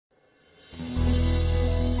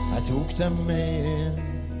Jeg tok dem med,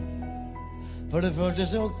 for det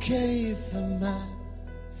føltes okay for meg,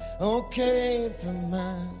 okay for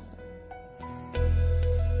meg.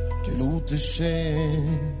 Du lot det skje,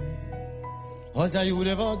 alt jeg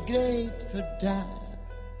gjorde var greit for deg,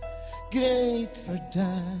 greit for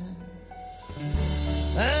deg.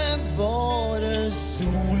 Jeg bare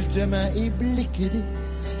solte meg i blikket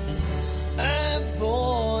ditt, jeg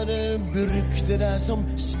bare brukte deg som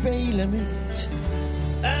speilet mitt.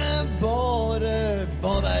 Jeg bare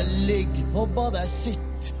ba deg ligge og ba deg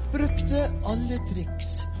sitt, brukte alle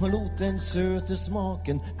triks og lot den søte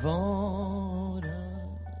smaken vare.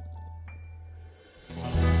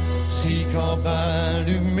 Si hva bær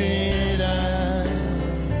du med deg,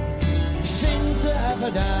 skinte jeg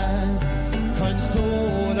for deg, kan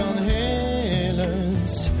sårene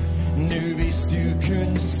heles. Nu hvis du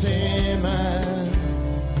kunne se meg,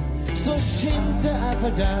 så skinte jeg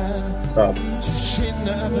for deg, så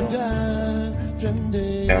skinner jeg for deg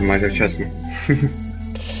fremdeles. Я майже вчасно.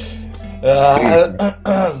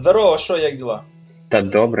 Здорово, що, як діла? Та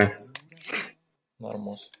добре.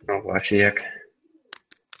 Нормос. Ну, ваші як?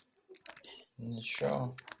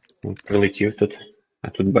 Нічого. Прилетів тут, а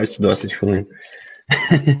тут бачиш 20 хвилин.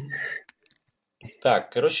 Так,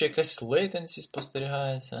 коротше, якась лейтенсі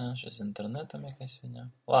спостерігається, щось з інтернетом якась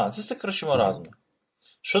фігня. Ладно, це все, коротше, маразми.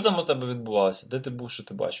 Що там у тебе відбувалося? Де ти був, що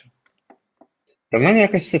ти бачив? Та в мене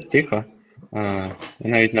якось все тихо. Я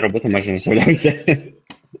навіть на роботу майже не з'являвся.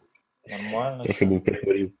 Нормально. Трохи був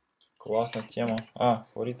прихворів. Класна тема.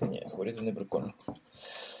 Хворіти ні, хворіти не прикольно.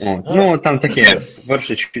 Ну, там таке,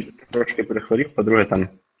 перше трошки перехворів, по-друге, там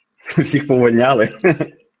всіх повольняли.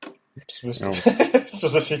 В смысле? Що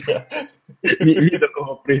за фігня? Ні до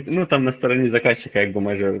кого прийти. Ну, там на стороні заказчика, якби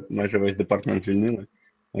майже весь департамент звільнили.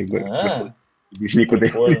 Якби більш нікуди.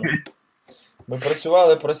 Прикольно. Ми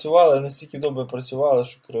працювали, настільки добре працювали,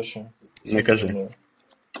 що, коротше... Не кажи.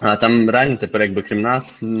 А там реально тепер, якби крім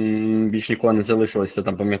нас, більш нікого не залишилось, хто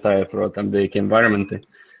там пам'ятає про там деякі environment,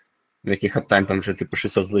 в яких аптайм там вже типу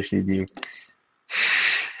 600 з лишнім днів.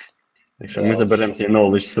 Так що ми заберемо цей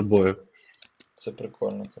knowledge з собою. Це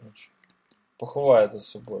прикольно, коротше. Поховаєте з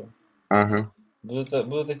собою. Ага.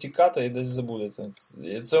 Будете тікати і десь забудете.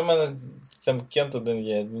 Це в мене там Кент один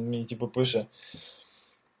є, він мені типу пише,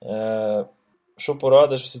 що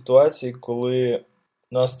порадиш в ситуації, коли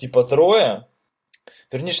нас типа троє,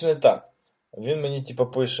 вірніше не так. Він мені типа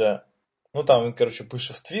пише, ну там він, коротше,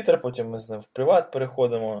 пише в Твіттер, потім ми з ним в приват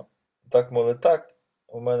переходимо. Так, мовить, так,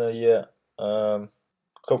 у мене є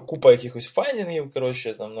купа якихось файнінгів,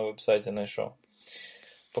 коротше, там на вебсайті знайшов.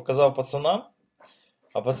 Показав пацанам,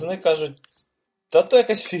 а пацани кажуть, та то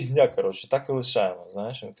якась фігня, коротше, так і лишаємо,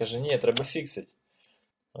 знаєш. Він каже, ні, треба фіксити.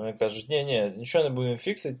 Вони кажуть, ні, нічого не будемо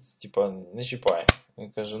фіксити, типа, не чіпай. Він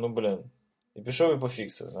каже, ну, блін. І пішов і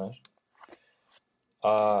пофіксив, знаєш.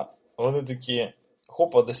 А вони такі,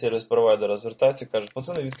 хопа, до сервіс-провайдера звертаються і кажуть,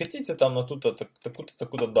 пацани, відкатіться там на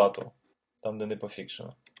таку-то дату, там, де не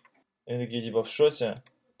пофікшено. І він такий, типа, в шоці,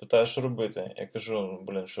 питає, що робити. Я кажу, ну,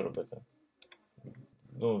 блін, що робити?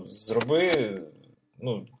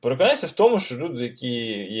 Ну, переконайся в тому, що люди, які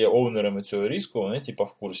є оунерами цього різку, вони, типа,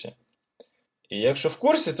 в курсі. І якщо в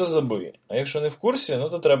курсі, то забий. А якщо не в курсі, ну,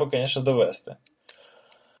 то треба, звісно, довести.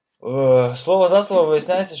 Слово за слово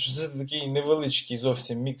виясняється, що це такий невеличкий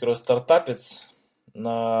зовсім мікростартапець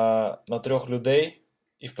на 3 людей.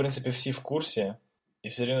 І, в принципі, всі в курсі. І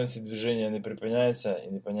все рівно ці движення не припиняються,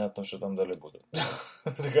 і непонятно, що там далі буде.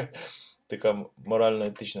 Така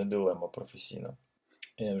морально-етична дилема професійна.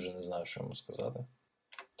 Я вже не знаю, що йому сказати.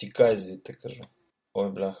 Тікай звідти, кажу. Ой,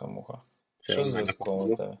 бляха-муха. Що за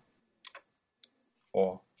зв'язком у тебе?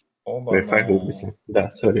 Оба. Wi-Fi губиться.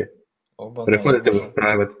 Да, сорі. Переходите ви в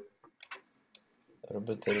private.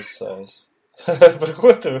 Робити ресайз.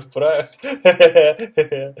 Переходите ви в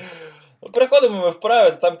private. Переходимо ми в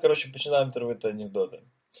private, там, коротше, починаємо травити анекдоти.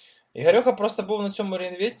 Ігорьоха просто був на цьому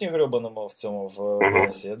реінвентні гребаному в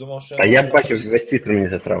Весі. Я думав, що... А я бачив, весь твіттер мені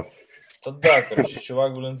засрав. Та да, коротше,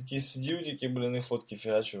 чувак, блін, такий сидів, тільки, блін, і фотки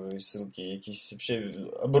фігачив, і ссылки, якісь, взагалі,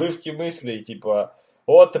 обривки мислей, типа,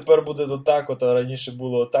 тепер буде отак, а раніше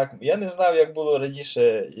було отак. Я не знав, як було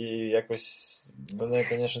раніше, і якось мене,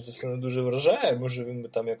 звісно, це все не дуже вражає, може він би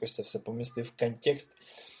там якось це все помістив в контекст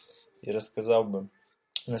і розказав би,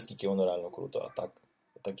 наскільки воно реально круто, а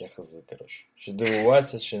так я хази, коротше. Чи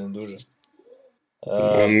дивуватися, чи не дуже.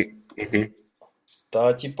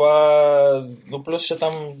 Та, типа, ну плюс ще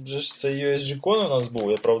там же ж це USG-кон у нас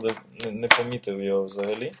був, я, правда, не помітив його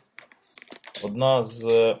взагалі.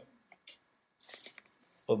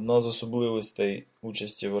 Одна з особливостей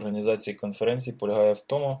участі в організації конференції полягає в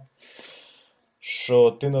тому,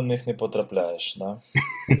 що ти на них не потрапляєш, да?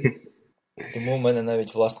 Тому в мене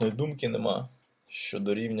навіть власної думки нема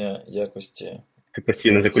щодо рівня якості Ти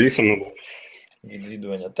постійно за кулісами був.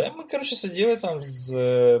 відвідування. Та ми, коротше, сиділи там з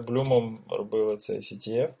Блюмом, робили цей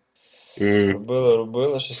CTF.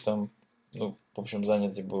 Робили щось там. Ну, в общем,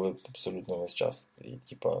 зайняті були абсолютно весь час. І,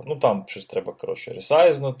 типа, ну там щось треба, коротше,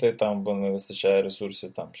 ресайзнути, там, бо не вистачає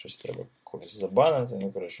ресурсів, там щось треба когось забанити.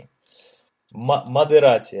 Ну, коротше.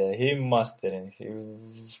 Модерація, гейммастеринг. І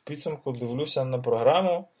в підсумку дивлюся на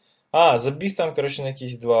програму. Забіг там, коротше, на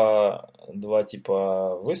якісь два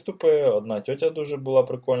типа, виступи. Одна тьотя дуже була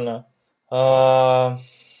прикольна.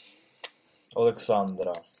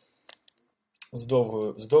 Олександра.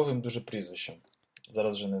 З довгим дуже прізвищем.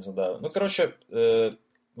 Зараз вже не згадаю. Ну, коротше,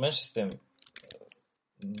 менше з тим.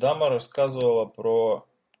 Дама розказувала про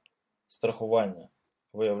страхування.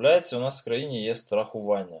 Виявляється, у нас в країні є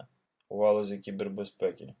страхування у галузі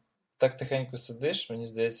кібербезпеки. Так тихенько сидиш, мені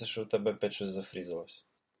здається, що у тебе опять щось зафрізалось.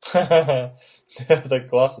 Так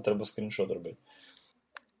класно, треба скріншот робити.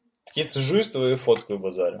 Такий сижу і з твоєю фоткою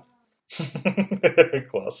базарю.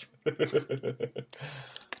 Клас.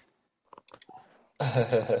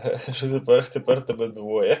 Що тепер тебе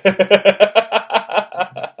двоє.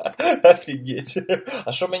 Офігеть.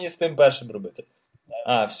 А що мені з тим першим робити?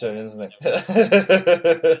 Все, він зник.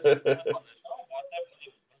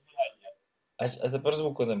 А тепер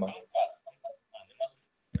звуку нема.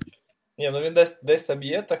 Ні, ну він десь там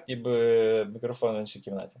є, так ніби мікрофон в іншій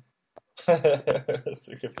кімнаті.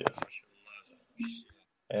 Це капець.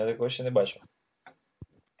 Я такого ще не бачив.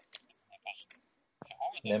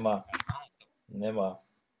 Нема.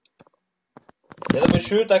 Я тебе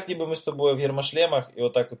чую так, ніби ми з тобою в гермошлемах і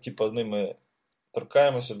отак от, типу, ними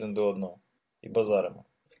торкаємось один до одного. І базаримо.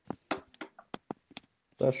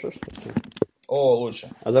 Та що ж таке? О, лучше.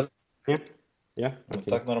 А зараз? Ні? Я? Окей.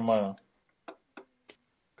 Так нормально.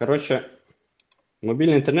 Коротше,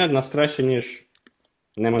 мобільний інтернет у нас краще, ніж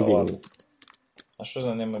немобільний. ладно. А що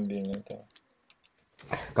за немобільний у тебе?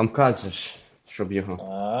 Камказ же ж, щоб його.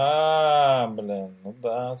 Блін, ну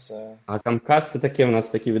да, це... А Камказ це таке, у нас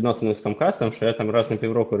такі відносини з Камказом, що я там раз на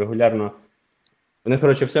півроку регулярно. Вони,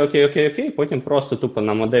 коротше, все окей, потім просто тупо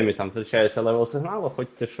на модемі там включається левел сигналу, хоч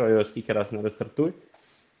ти що його скільки раз не рестартуй.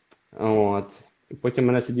 От. І потім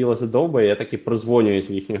мене сиділо задовбає, я таки прозвонююсь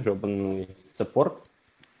в їхній гробаний саппорт.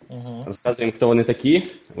 Розказую їм, хто вони такі,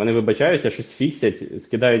 вони вибачаються, щось фіксять,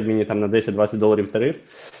 скидають мені там на $10-20 тариф,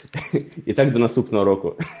 і так до наступного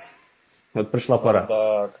року. От прийшла пора.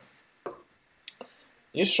 Так.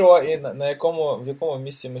 І що? І в якому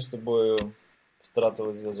місці ми з тобою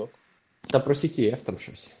втратили зв'язок? Та про CTF там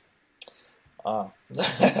щось.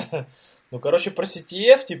 Ну, коротше, про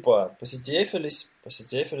CTF, типа,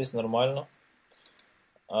 посітєфились нормально.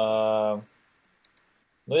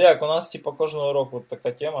 Ну як, у нас, типа, кожного року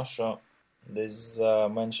така тема, що десь за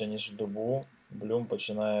менше ніж добу Блюм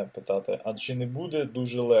починає питати, а чи не буде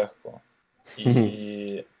дуже легко?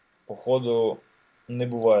 І, походу, не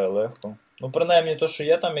буває легко. Ну, принаймні, то, що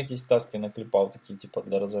я там якісь таски накліпав, такі, типа,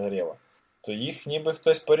 для розогрєва, то їх ніби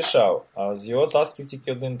хтось порішав. А з його тасків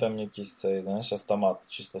тільки один там якийсь цей, знаєш, автомат,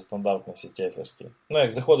 чисто стандартний сітєферський. Ну,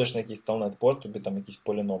 як заходиш на якийсь телнет-порт, тобі там якийсь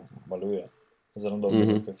поліном малює з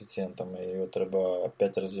рандомними коефіцієнтами, і його треба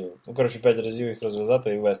 5 разів. Ну, коротше, 5 разів їх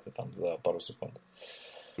розв'язати і ввести там за пару секунд.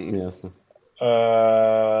 Ясно.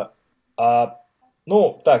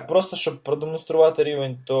 Ну, так, просто щоб продемонструвати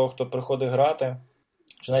рівень того, хто приходить грати.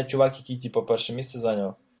 Чи навіть чувак, який, типу, перше місце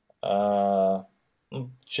зайняв. Ну,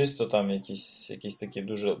 чисто там якісь такі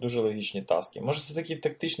дуже, дуже логічні таски. Може, це такий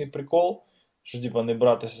тактичний прикол, що, типу, не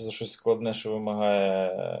братися за щось складне, що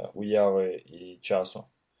вимагає уяви і часу.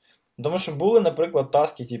 Тому що були, наприклад,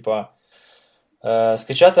 таски, типа,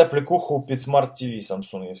 скачати аплікуху під Smart TV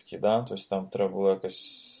самсунгівський, да? Тобто там треба було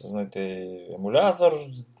якось знайти емулятор,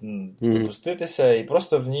 запуститися і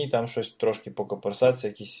просто в ній там щось трошки покоперсатися,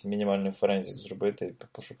 якийсь мінімальний форензик зробити і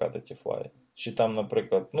пошукати ті флаї. Чи там,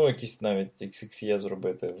 наприклад, ну якийсь навіть XXE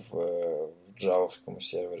зробити в джавовському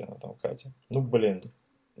сервері на там каті. Ну, блін.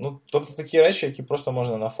 Ну, тобто такі речі, які просто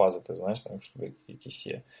можна нафазити, знаєш, там, якщо тобі якісь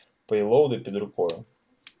є пейлоуди під рукою.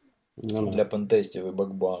 Для пентестів і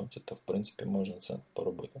бакбаунті, то в принципі можна це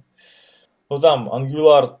поробити. Ну там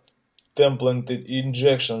Angular Template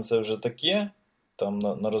Injection це вже таке. Там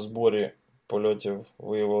на розборі польотів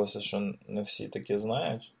виявилося, що не всі таке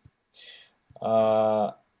знають.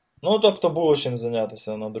 Ну, тобто було чим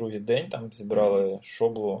зайнятися на другий день, там зібрали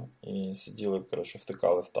шоблу і сиділи, коротше,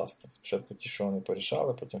 втикали в таски. Спочатку ті, що вони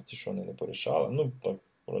порішали, потім ті, що вони не порішали. Ну, так,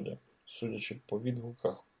 вроді, судячи по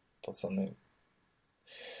відгуках, пацани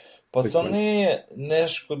Пацани не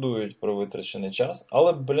шкодують про витрачений час,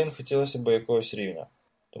 але, хотілося б якогось рівня.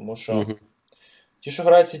 Тому що ті, що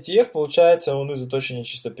грають CTF, виходить, вони заточені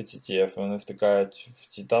чисто під CTF, вони втикають в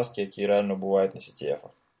ті таски, які реально бувають на CTF.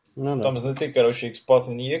 Ну, Там знайти,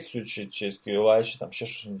 XPath ін'єкцію, чи SQLite, чи там ще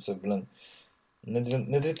щось, це,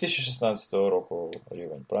 не 2016 року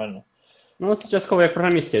рівень, правильно? Ну, це частково як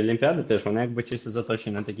програмістські олімпіади теж, вони якби чисто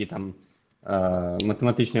заточені на такі там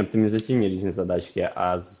математичні оптимізаційні різні задачки,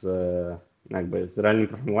 а з реальним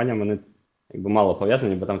програмуванням вони якби мало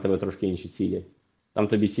пов'язані, бо там в тебе трошки інші цілі. Там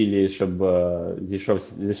тобі цілі, щоб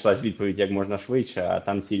зійшлась відповідь як можна швидше, а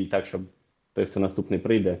там цілі так, щоб той, хто наступний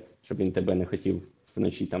прийде, щоб він тебе не хотів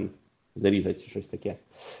вночі там зарізати чи щось таке.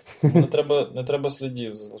 Не треба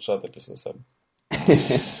слідів залишати після себе.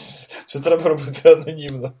 Що треба робити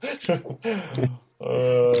анонімно.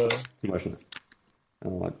 Можна.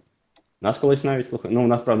 От. Нас колись навіть слухали. Ну, у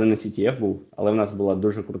нас, правда, не CTF був, але в нас була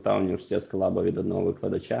дуже крута університетська лаба від одного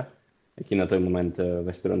викладача, який на той момент в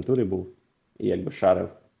аспірантурі був і якби шарив.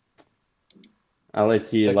 Але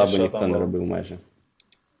ті Так, лаби ніхто не робив майже.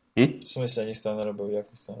 В смислі ніхто не робив? Як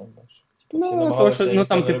ніхто не робив? Ну,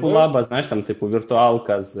 там типу лаба, знаєш, там типу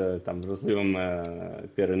віртуалка з там розливом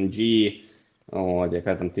PRNG, от,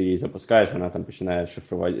 яка там ти її запускаєш, вона там починає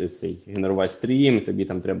шифрувати генерувати стрім, тобі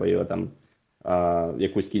там треба його там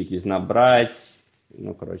якусь кількість набрати,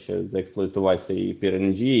 ну, коротше, заексплуатувати цей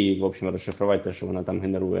PRNG і, в общем, розшифрувати те, що вона там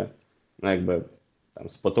генерує. Ну, якби там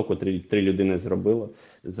з потоку три людини зробило,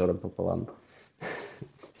 зором пополам.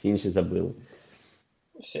 Всі інші забили.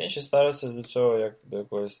 Всі інші ставляться до цього як до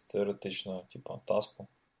якогось теоретичного, таску.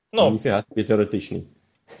 Ніфіга, тобі теоретичний.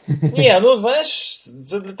 Ні, знаєш,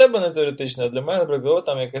 це для тебе не теоретично, а для мене, наприклад,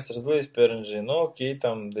 там якась розливість PRNG. Ну, окей,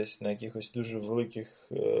 там десь на якихось дуже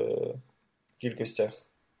великих кількостях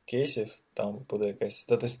кейсів, там буде якась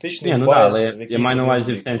статистичний байс. Але я маю на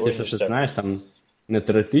увазі в сенсі, що ти знаєш, там не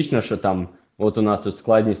теоретично, що там от у нас тут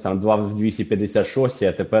складність там 2 в 256,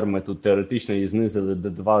 а тепер ми тут теоретично її знизили до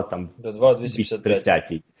 2 там до 2 в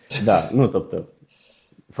 255. Да, ну, тобто,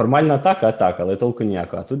 формальна атака, але толку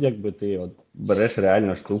ніякого. А тут якби ти от береш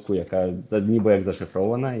реальну штуку, яка ніби як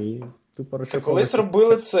зашифрована, і тупо розшифровуєш. Колись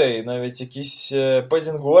робили цей, навіть якийсь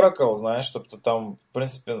Padding Oracle, знаєш, тобто там, в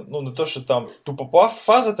принципі, ну не то, що там тупо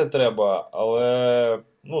фазити треба, але,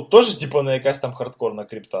 ну, теж, типу, не якась там хардкорна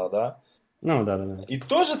крипта, да? Ну, да. І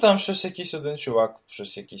теж там щось якийсь один чувак,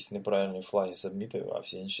 щось якісь неправильні флаги сабмітив, а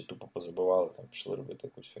всі інші тупо позабивали, там пішли робити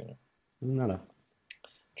якусь фігню. Ну, да.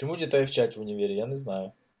 Чому дітей вчать в універі? Я не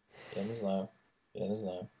знаю.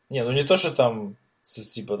 Ні, ну не то, що там,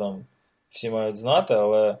 це, типу, там всі мають знати,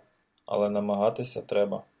 але намагатися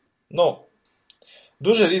треба. Ну,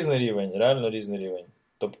 дуже різний рівень, реально різний рівень.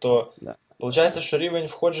 Тобто, виходить, що рівень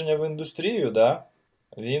входження в індустрію, да,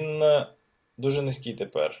 він дуже низький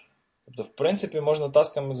тепер. Тобто, в принципі, можна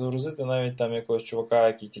тасками загрузити навіть там якогось чувака,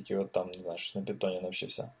 який тільки от там, не знаю, щось на питоні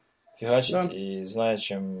навчився фігачить і знає,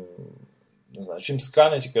 чим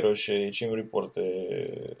сканить, коротше, і чим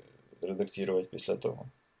репорти редактувати після того.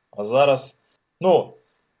 А зараз, ну,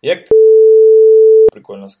 як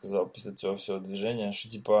прикольно сказав після цього всього движення, що,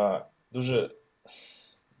 типа, дуже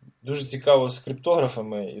цікаво з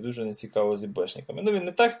криптографами і дуже нецікаво з ібешниками. Ну, він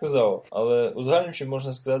не так сказав, але узагальнюючи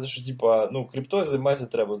можна сказати, що, типа, ну, криптою займатися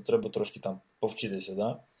треба трошки там повчитися,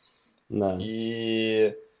 да? Да.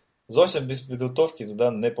 І зовсім без підготовки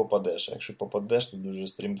туди не попадеш. А якщо попадеш, то дуже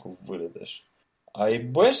стрімко вилітеш. А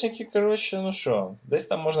ібешники, коротше, ну що, десь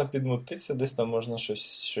там можна підмутитися, десь там можна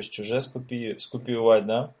щось чуже скопіювати,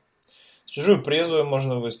 да? З чужою призою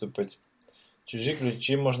можна виступити. Чужі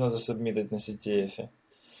ключі можна засабмітити на CTF.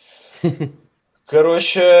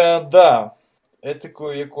 Коротше, да.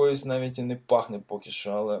 Етикою якоюсь навіть і не пахне поки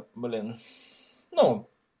що, але, ну,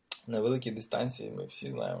 на великій дистанції ми всі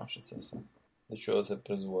знаємо, що це все. До чого це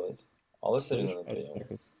призводить. Але все рівно неприємно.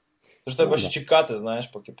 Тож треба ще чекати, знаєш,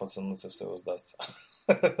 поки пацану це все воздасться.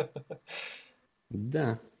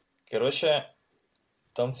 Да. Коротше,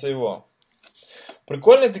 там це його.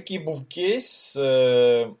 Прикольний такий був кейс.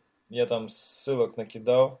 Я там ссылок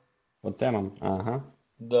накидав. По темам, ага.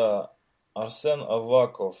 Да. Арсен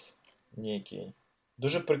Аваков некий.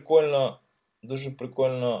 Дуже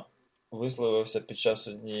прикольно висловився під час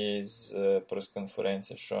однієї з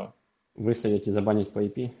прес-конференцій, що... Висадять і забанять по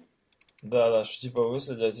IP? Да, що типу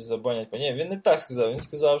вислідять і забанять. Ні, він не так сказав. Він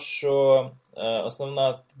сказав, що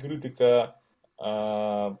основна критика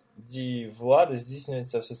дій влади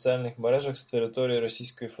здійснюється в соціальних мережах з території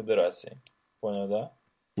Російської Федерації. Поняв, да?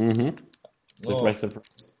 Угу. Ну,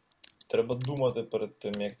 треба думати перед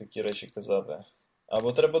тим, як такі речі казати.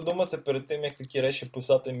 Або треба думати перед тим, як такі речі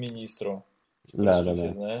писати міністру. Да.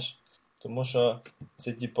 Знаєш? тому що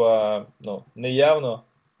це, типа, неявно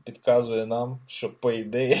підказує нам, що, по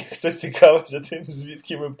ідеї, хтось цікавиться тим,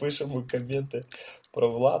 звідки ми пишемо коменти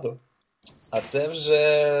про владу. А це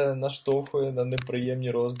вже наштовхує на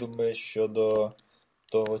неприємні роздуми щодо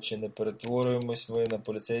того, чи не перетворюємось ми на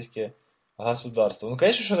поліцейське государство. Ну,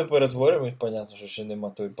 звісно, що не перетворюємось, понятно, що ще нема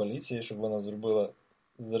тої поліції, щоб вона зробила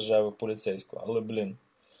з держави поліцейську, але, блін.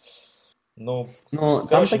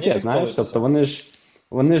 Там таке, знаєш, тобто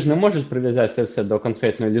вони ж не можуть прив'язати це все до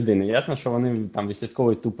конкретної людини. Ясно, що вони там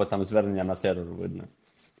відслідковують тупо там звернення на сервер, видно.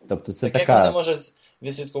 Тобто це так така... як вони можуть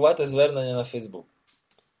відслідкувати звернення на Фейсбук?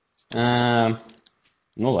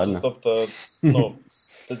 Ну, ладно. Тобто,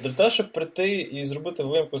 для того, щоб прийти і зробити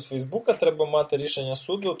виїмку з Фейсбука, треба мати рішення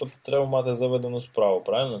суду, тобто треба мати заведену справу,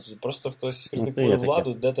 правильно? Тобто просто хтось критикує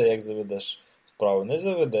владу, де ти як заведеш справу. Не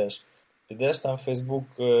заведеш. Підеш там в Facebook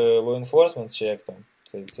Law Enforcement, чи як там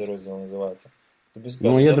цей розділ називається. Тобі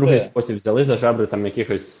скажуть, є другий спосіб. Взяли за жабри там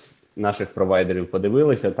якихось наших провайдерів,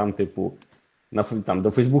 подивилися, там, типу,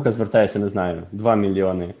 до Фейсбука звертається, не знаю, 2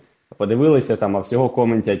 мільйони. Подивилися там, а всього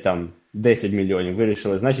коментять там 10 мільйонів.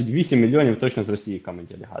 Вирішили, значить 8 мільйонів точно з Росії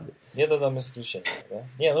коментять, гади. Є там ісключення, да?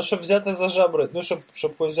 Ні, щоб взяти за жабри,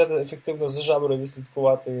 щоб взяти ефективно за жабри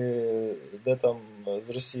відслідкувати, де там з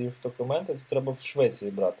Росії хто коментить, то треба в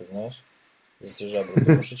Швеції брати, знаєш, за ті жабри.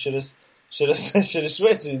 Тому що через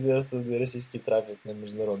Швецію йде основний російський трафік на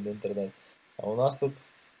міжнародний інтернет. А у нас тут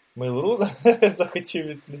Mail.ru захотів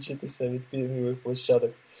відключитися від пінгових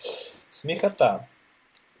площадок. Сміхота.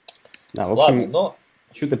 В общем,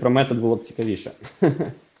 чути про метод було б цікавіше.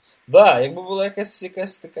 Да, якби була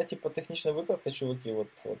якась така, типу, технічна викладка, чуваки,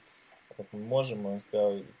 от ми можемо,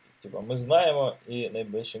 типу, ми знаємо і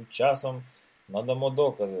найближчим часом надамо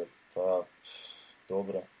докази. Так,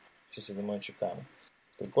 добре, всі сидимо і чекаємо.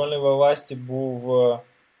 Прикольний в Авасті був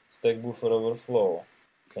Stack Buffer Overflow.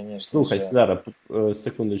 Конечно, слухай, зараз,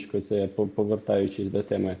 секундочку, це я повертаючись до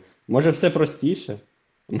теми. Може все простіше?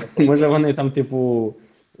 Може вони там, типу,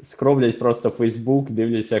 скроблять просто Facebook,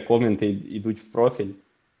 дивляться коменти і йдуть в профіль?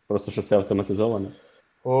 Просто що все автоматизовано?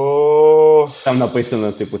 Там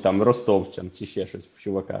написано, типу, там Ростовчан чи ще щось в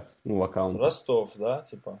чувака, в аккаунті. Ростов, да,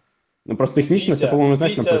 типа? Просто технічно це, по-моєму,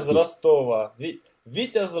 значно простіше. Вітя з Ростова.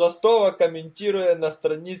 Вітя з Ростова коментує на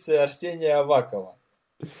страниці Арсенія Авакова.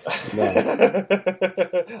 Да.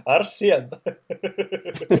 Арсен.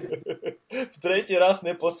 В третій раз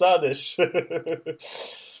не посадиш.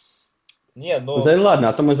 Ладно,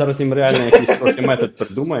 а то ми зараз їм реально якийсь трохи метод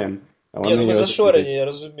придумаємо. Ми зашорені, я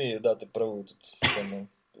розумію, да, ти правий тут.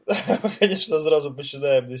 Звісно, зразу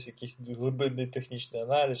починаємо десь якийсь глибинний технічний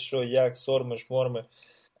аналіз, що, як, сорми, шморми.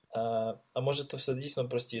 А може то все дійсно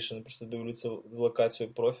простіше, не просто дивлюся в локацію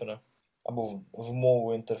профіля, або в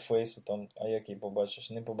мову інтерфейсу, там, а як її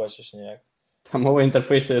побачиш, не побачиш ніяк. Та мова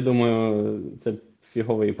інтерфейсу, я думаю, це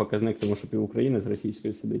фіговий показник, тому що пів України з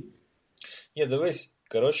російською сидить. Ні, дивись,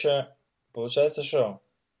 коротше, виходить,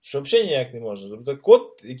 що взагалі ніяк не можеш. Зробити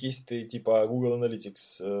код якийсь ти, типа Google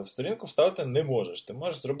Analytics, в сторінку вставити не можеш. Ти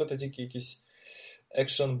можеш зробити тільки якийсь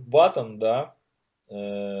action button, да?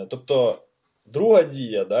 Тобто друга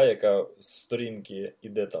дія, да, яка з сторінки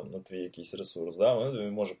йде там на твій якийсь ресурс, да, вона тобі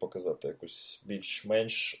може показати якусь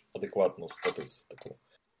більш-менш адекватну статистику.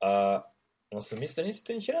 А на самій сторінці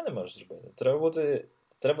ти ніхіра не можеш зробити.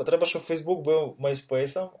 Треба, щоб Facebook був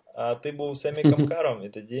MySpace, а ти був Семі Камкаром, і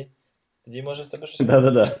тоді може в тебе щось...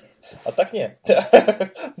 Да. А так ні.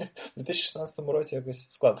 В 2016 році якось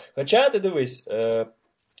складно. Хоча, ти дивись,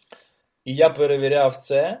 і я перевіряв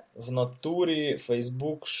це, в натурі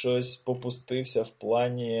Facebook щось попустився в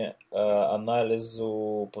плані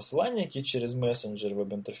аналізу посилання, які через месенджер в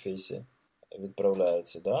веб-інтерфейсі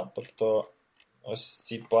відправляються. Да? Тобто, ось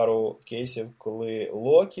ці пару кейсів, коли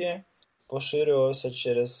Локі поширювався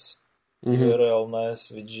через URL на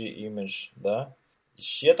SVG image, да? І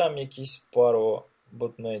ще там якісь пару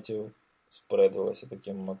ботнетів спредилися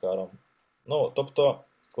таким макаром. Тобто,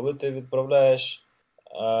 коли ти відправляєш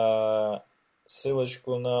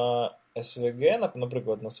силочку на SVG,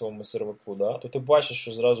 наприклад, на своєму серваку, да, то ти бачиш,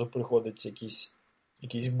 що зразу приходить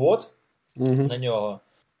якийсь бот на нього.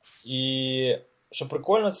 І що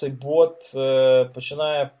прикольно, цей бот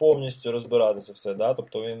починає повністю розбиратися все. Да?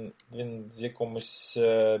 Тобто він в якомусь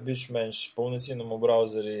більш-менш повноцінному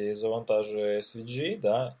браузері завантажує SVG,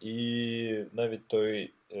 да? І навіть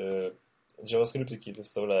той JavaScript, який ти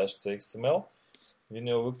вставляєш в цей XML, він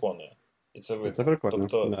його виконує. І це видно. Це прикольно.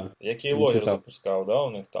 Тобто, да. який логер запускав, да, у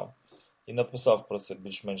них там, і написав про це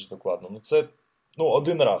більш-менш докладно. Це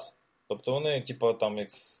один раз. Тобто вони, там, як,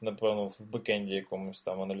 напевно, в бекенді якомусь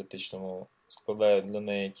там аналітичному складають для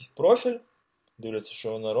неї якийсь профіль, дивляться,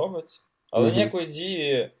 що вона робить. Але ніякої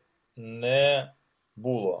дії не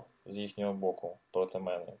було з їхнього боку проти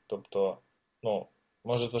мене. Тобто, ну,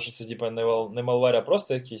 може, то, що це типа не малварь, а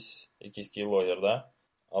просто якийсь кейлогер, да?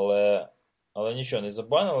 Але нічого не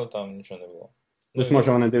забанили, там нічого не було. Тобто,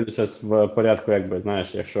 може, вони дивляться в порядку, якби,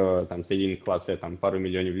 знаєш, якщо там цей лінк класує там пару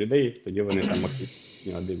мільйонів людей, тоді вони там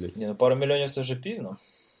активно дивляться. Ні, ну пару мільйонів це вже пізно.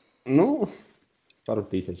 Ну, пару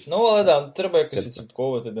тисяч. Ну, але так, треба якось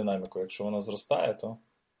відслідковувати динаміку. Якщо вона зростає, то.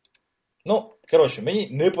 Ну, коротше, мені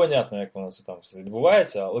непонятно, як воно це там все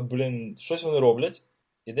відбувається, але, блін, щось вони роблять,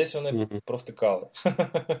 і десь вони провтикали.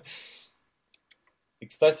 І,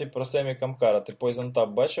 кстати, про Семі Камкара. Ти Poison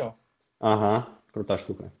Tab бачив? Ага, крута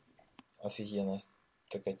штука. Офігенна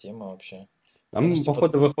така тема, взагалі. Там,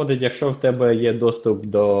 походу, виходить, якщо в тебе є доступ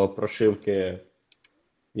до прошивки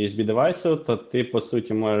USB-девайсу, то ти, по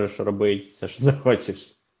суті, можеш робити все, що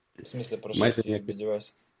захочеш. В смислі прошивки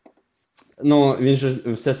USB-девайсу? Ну, він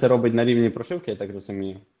же все це робить на рівні прошивки, я так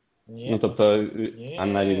розумію. Ні. Ну, тобто, а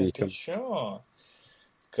на рівні ти чого? що?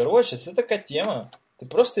 Коротше, це така тема. Ти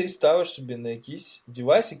просто її ставиш собі на якийсь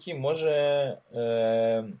девайс, який може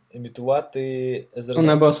емітувати Ethernet. Ну,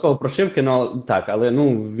 не обов'язково прошивки, ну, так, але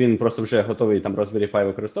ну, він просто вже готовий там Raspberry Pi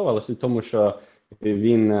використовував, але суть в тому, що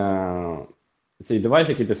він, цей девайс,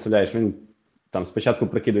 який ти вставляєш, він там спочатку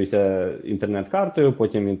прикидується інтернет-картою,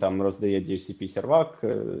 потім він там роздає DHCP-сервак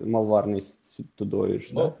малварний тудою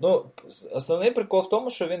ж. Ну, основний прикол в тому,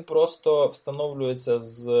 що він просто встановлюється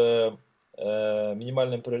з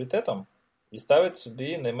мінімальним пріоритетом і ставить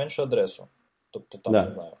собі найменшу адресу. Тобто там, не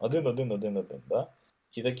знаю, 1.1.1.1, да?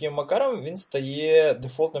 І таким макаром він стає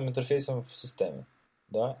дефолтним інтерфейсом в системі.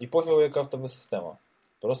 Да? І пофігу, яка в тебе система.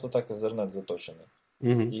 Просто так Ethernet заточений.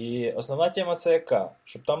 І основна тема це яка?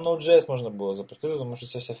 Щоб там Node.js можна було запустити, тому що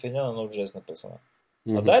ця вся фігня на Node.js написана.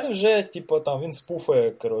 А далі вже, типу, там він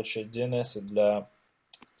спуфає, коротше, DNS для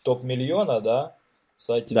топ-мільйона, да?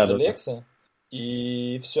 Сайтів з Alexa,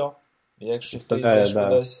 і все. Якщо ти йдеш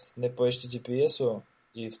кудись не по HTTPS,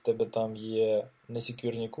 і в тебе там є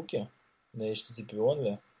несекюрні куки, не HTTP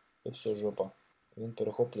only, то все, жопа. Він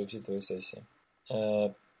перехоплює всі твої сесії.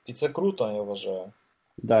 І це круто, я вважаю.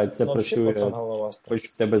 Да, це працює, хоч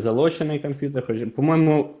в тебе залочений комп'ютер, хоч,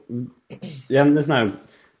 по-моєму, я не знаю,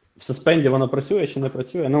 в суспенді воно працює чи не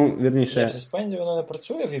працює, ну, вірніше... Ні, в суспенді воно не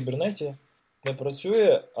працює, в гібернеті не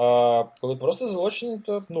працює, а коли просто залочений,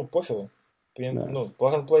 то, ну, пофігу. Ну,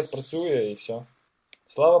 plug-and-play спрацює і все.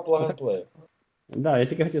 Слава plug-and-play. Да, я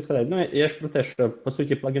тільки хотів сказати, ну, я ж про те, що, по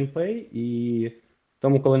суті, plug-and-play, і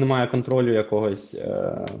тому, коли немає контролю якогось,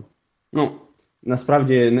 ну,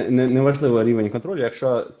 насправді не важливо рівень контролю,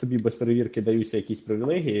 якщо тобі без перевірки даються якісь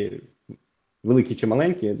привілегії, великі чи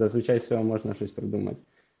маленькі, зазвичай з цього можна щось придумати.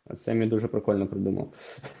 Це мені дуже прикольно придумав.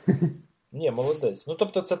 Ні, молодець. Ну,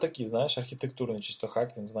 тобто це такий, знаєш, архітектурний чисто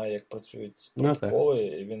хак, він знає, як працюють протоколи,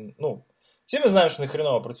 і він, ну, всі ми знаємо, що вони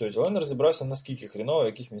хріново працюють, але він розібрався, наскільки хріново, в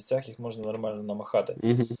яких місцях їх можна нормально намахати.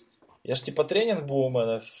 Я ж, типа, тренінг був у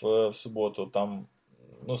мене в суботу, там,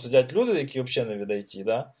 ну, сидять люди, які взагалі не від IT,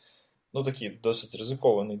 да? Ну, такий досить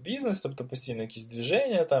ризикований бізнес, тобто постійно якісь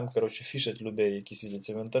движення, там, коротше, фішать людей, які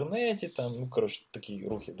світяться в інтернеті, там, ну, коротше, такі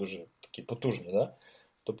рухи дуже такі потужні, да?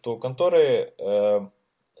 Тобто у контори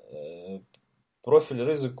профіль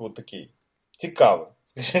ризику такий цікавий,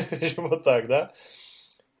 скажімо так, да?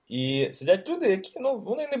 І сидять люди, які, ну,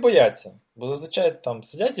 вони не бояться, бо зазвичай там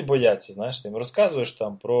сидять і бояться, знаєш, ти їм розказуєш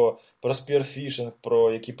там про spearfishing,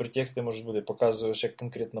 про які претексти можуть бути, показуєш, як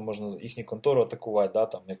конкретно можна їхню контору атакувати, да,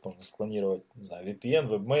 там, як можна склонувати, не знаю, VPN,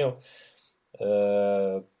 вебмейл,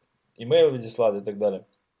 імейл відіслати і так далі.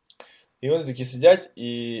 І вони такі сидять,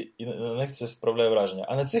 і на них це справляє враження.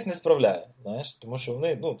 А на цих не справляє, знаєш, тому що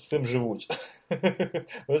вони, ну, з цим живуть.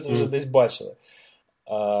 Вони це вже десь бачили.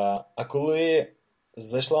 А коли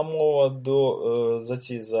зайшла мова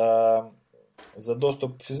за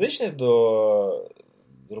доступ фізичний до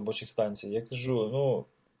робочих станцій, я кажу,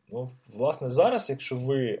 ну, власне, зараз, якщо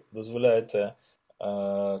ви дозволяєте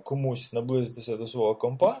комусь наблизитися до свого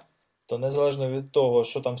компа, то незалежно від того,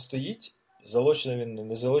 що там стоїть, залочений він,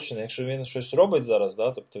 не залочений, якщо він щось робить зараз,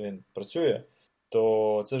 да, тобто він працює,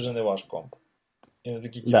 то це вже не ваш комп. І вони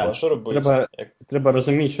такі, типу, а що робити? Треба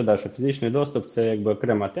розуміти, що фізичний доступ – це якби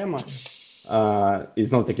окрема тема. І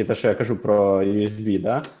знов-таки те, що я кажу про USB,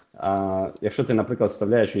 да? Якщо ти, наприклад,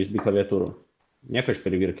 вставляєш USB-клавіатуру, ніякої ж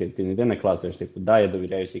перевірки, ти ніде не клацаєш, типу, да, я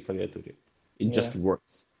довіряю цій клавіатурі. It just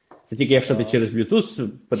works. Це тільки якщо ти через Bluetooth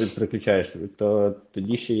переключаєш, то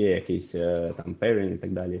тоді ще є якийсь там pairing і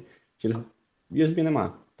так далі. Через USB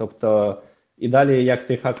нема. Тобто, і далі, як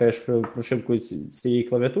ти хакаєш прошивку цієї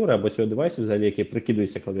клавіатури або цього девайсу, взагалі, який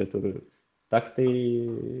прикидується клавіатурою, так ти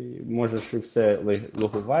можеш все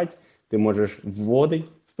логувати, ти можеш вводити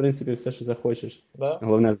в принципі, все, що захочеш. Да?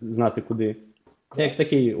 Головне знати, куди. Це Да. як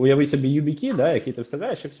такий, уяви собі YubiKey, да, який ти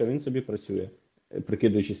вставляєш, і все, він собі працює,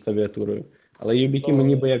 прикидуючись клавіатурою. Але YubiKey ми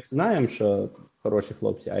ніби як знаємо, що хороші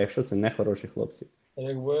хлопці, а якщо це не хороші хлопці.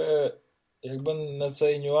 Якби на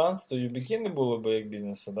цей нюанс, то YubiKey не було б як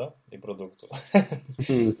бізнесу, да? І продукту.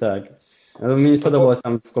 Так. Але мені сподобалось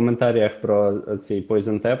там в коментарях про цей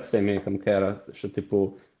Poison Tap з Америком Кера, що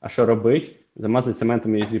типу, а що робить? Замазати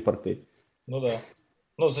цементом USB-порти. Ну да.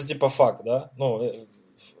 Ну, це типа факт, да? Ну,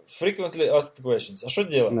 frequently asked questions. А что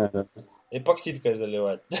делать? Не, не. Эпоксидкой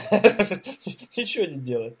заливать. Ничего не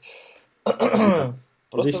делать.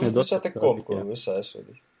 Просто Фізичний виключати доступ, комп, так, коли є. лишаєш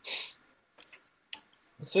десь.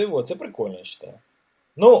 Це прикольно, я вважаю.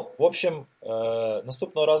 Ну, в общем,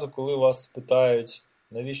 наступного разу, коли вас питають,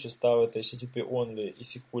 навіщо ставити HTTP-only і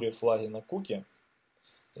secure флаги на кукі,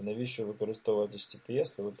 і навіщо використовувати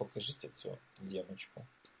HTTPS, то ви покажіть цю демочку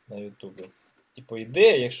на Ютубі. І по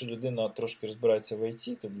ідеї, якщо людина трошки розбирається в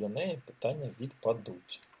IT, то для неї питання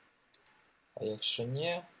відпадуть. А якщо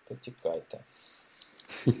ні, то тікайте.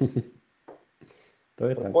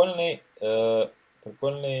 То і так.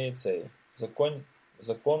 Прикольний цей закон.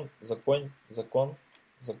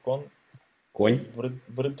 Конь.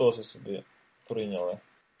 Бритоси собі прийняли.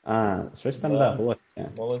 А, щось там, Да. да, було таке.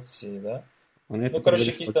 Молодці, да? Вони Ну, тепер коротше,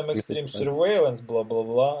 вирішили якийсь там Extreme Surveillance,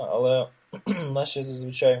 бла-бла-бла, але наші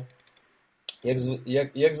зазвичай,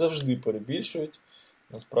 як завжди, перебільшують.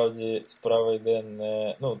 Насправді, справа йде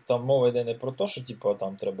не... Ну, там мова йде не про те, що, типу,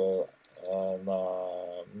 там треба на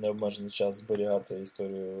необмежений час зберігати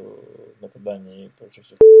історію метадані і проче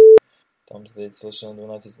все. Там, здається, лише на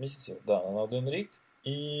 12 місяців, да, на 1 рік,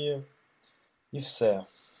 і все.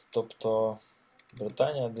 Тобто,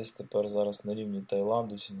 Британія десь тепер зараз на рівні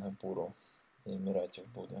Таїланду, Сінгапуру і Еміратів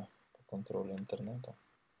буде по контролю інтернету.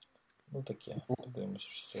 Ну таке, подивимося,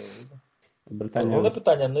 що з цього вийде. Британія... Головне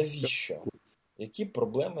питання, навіщо? Які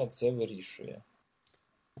проблеми це вирішує?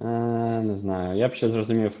 Не знаю. Я б ще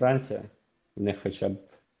зрозумів Франція. В них хоча б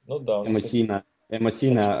Ну да,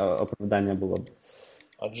 емоційне оправдання було б.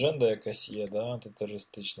 адженда якась є, да,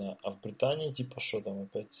 антитерористична. А в Британії, типу, що там,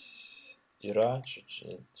 опять Іра,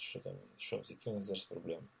 чи що там, які у них зараз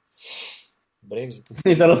проблеми? Брекзит?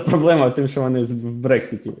 І зараз проблема в тим, що вони в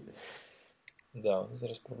Брекситі. Да, у них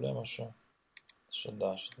зараз проблема, що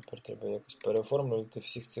тепер треба якось переоформлювати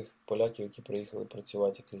всіх цих поляків, які приїхали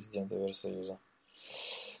працювати як резиденти Євросоюзу.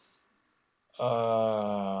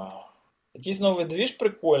 Якийсь новий двіж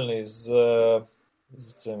прикольний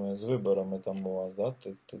з виборами там у вас, да?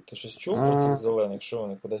 Ти щось чув про цих зелених? Що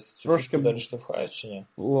вони кудись цю фішку далі штовхають чи ні?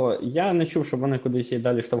 Я не чув, щоб вони кудись її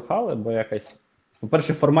далі штовхали, бо якось...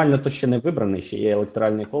 По-перше, формально то ще не вибраний, ще є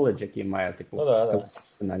електоральний коледж, який має типу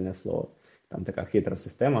функціональне слово. Там така хитра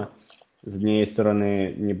система. З однієї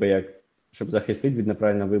сторони, ніби як, щоб захистити від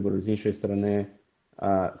неправильного вибору, з іншої сторони,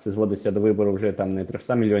 це зводиться до вибору вже там не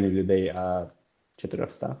 300 мільйонів людей, а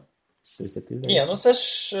 400. 30 людей. Ні, ну це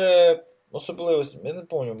ж особливість, я не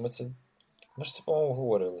пам'ятаю, ми ж це, по-моєму,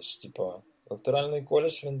 говорили, що типа електоральний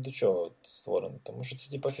коледж, він до чого створений? Тому що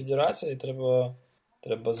це типа федерація і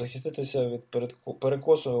треба захиститися від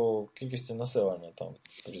перекосу кількості населення там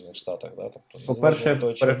в різних штатах, да? Тобто, по-перше,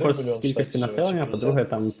 перекос в кількості населення, по-друге,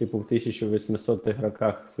 там, типу, в 1800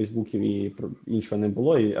 ігроках Фейсбуків і іншого не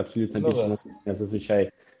було, і абсолютно більше населення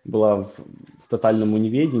зазвичай була в тотальному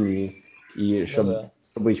невіденні, і щоб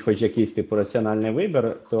зробити хоч якийсь типу раціональний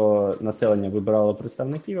вибір, то населення вибирало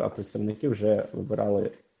представників, а представники вже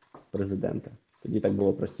вибирали президента. Тоді так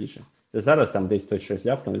було простіше. Зараз там десь хтось щось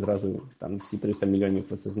ляпнув, і зразу там всі 300 мільйонів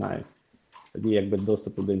про це знають. Тоді якби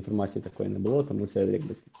доступу до інформації такої не було, тому це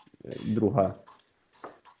якби друга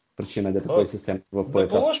причина для такої системи. Не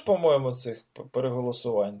було ж, по-моєму, цих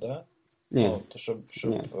переголосувань, да? Ні. Ну, то щоб...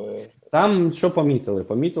 Ні. Там що помітили?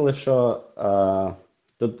 Помітили, що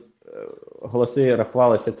тут голоси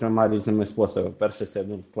рахувалися 3 різними способами. Перше, це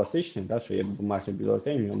класичний, да, що є бумажний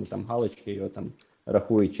бюлетень, в ньому там галочки, його там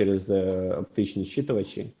рахують через оптичні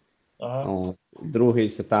зчитувачі. Ага. Другий,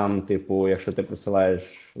 це там, типу, якщо ти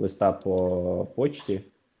присилаєш листа по почті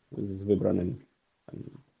з вибраним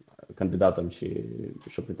кандидатом, чи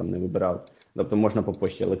щоб ти там не вибирав. Тобто можна по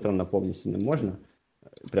почті, електронно повністю не можна,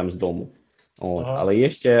 прямо з дому. Ага. Але є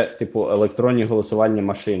ще, типу, електронні голосувальні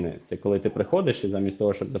машини. Це коли ти приходиш і замість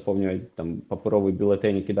того, щоб заповнювати там паперовий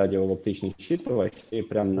бюлетень і кидати його в оптичний зчитувач, ти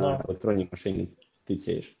прямо на електронній машині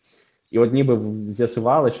тицяєш. І от ніби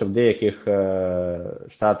з'ясували, що в деяких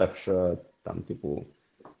штатах, що там, типу,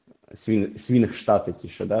 свінг-штати ті,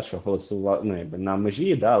 що, да, що голосували, ну, якби на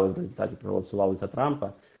межі, да, але в результаті проголосували за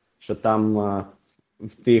Трампа, що там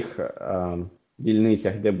в тих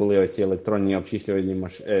дільницях, де були оці електронні обчислювальні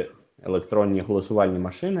електронні голосувальні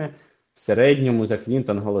машини, в середньому за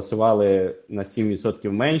Клінтон голосували на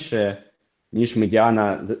 7% менше, ніж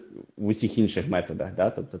медіана в усіх інших методах. Да?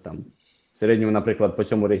 Тобто там в середньому, наприклад, по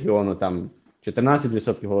цьому регіону там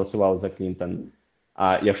 14% голосували за Клінтон,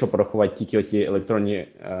 а якщо порахувати тільки оці електронні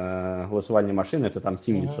голосувальні машини, то там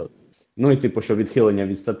 7%. Ну і типу, що відхилення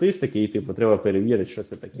від статистики, і типу треба перевірити, що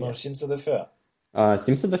це таке. Ну, 7 це дофіга.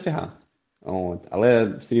 7 це дофіга. От. Але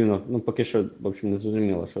все рівно, ну поки що, в общем, не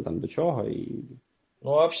зрозуміло, що там до чого.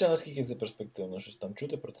 Ну, а взагалі, наскільки це перспективно, щось там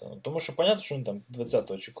чути про це? Ну, тому що, понятно, що вони там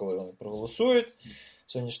 20-го чи коли вони проголосують,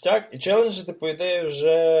 все ніштяк. І челенджити, по ідеї,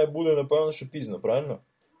 вже буде, напевно, що пізно, правильно?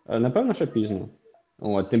 Напевно, що пізно.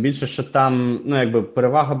 От. Тим більше, що там, ну, якби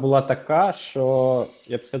перевага була така, що,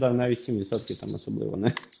 я б сказав, навіть 7% там особливо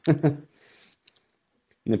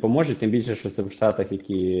не поможе. Тим більше, що це в Штатах,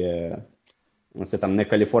 які, це там не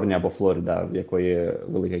Каліфорнія або Флорида, в якої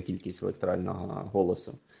велика кількість електорального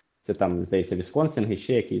голосу. Це там, здається, Вісконсин і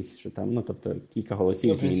ще якийсь, що там, ну, тобто, кілька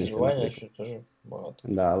голосів зміниться. Пенсільванія, що теж багато.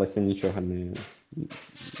 Да, але це нічого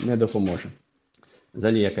не допоможе.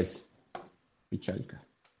 Взагалі якась печалька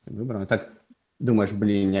цим виборами. Так думаєш,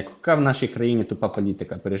 блін, яка в нашій країні тупа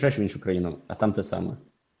політика? Переїжджаєш в іншу країну, а там те саме.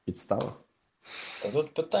 Підстава. Та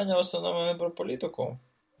тут питання в основному не про політику.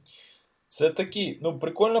 Це такі, ну,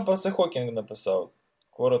 прикольно про це Хокінг написав.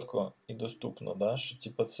 Коротко і доступно, да? Що,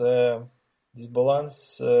 типу, це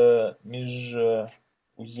дисбаланс між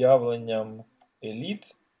уявленням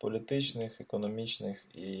еліт політичних, економічних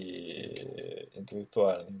і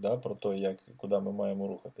інтелектуальних, да? Про те, куди ми маємо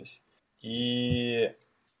рухатись.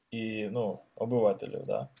 І ну, обивателів,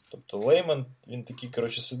 да? Тобто лейман, він такий,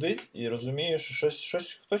 коротше, сидить і розуміє, що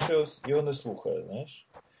хтось його не слухає, знаєш.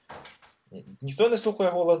 Ніхто не слухає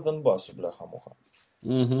голос Донбасу, бляха-муха.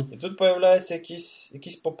 Угу. І тут появляється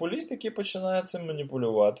якийсь популіст, який починає цим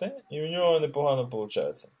маніпулювати, і у нього непогано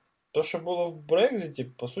виходить. То, що було в Брекзиті,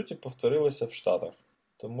 по суті, повторилося в Штатах.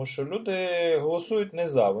 Тому що люди голосують не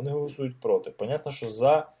за, вони голосують проти. Понятно, що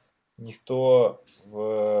за ніхто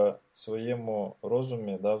в своєму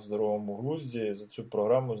розумі, да, в здоровому глузді за цю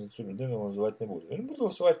програму, за цю людину голосувати не буде. Він буде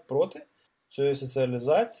голосувати проти цієї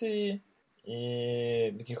соціалізації і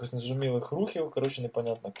якихось незрозумілих рухів, коротше,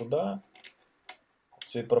 непонятно куди.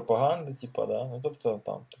 Цієї пропаганди, типа, да. Ну, тобто,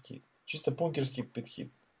 там такий чисто пункерський підхід.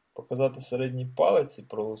 Показати середній палець і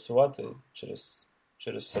проголосувати через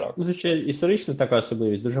сраку. Ну, це історично така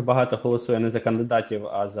особливість. Дуже багато голосує не за кандидатів,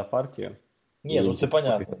 а за партію. Ні, ну це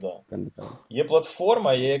понятно, да. Є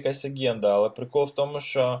платформа, є якась агенда, але прикол в тому,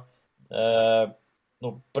 що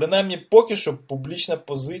ну, принаймні поки що публічна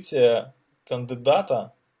позиція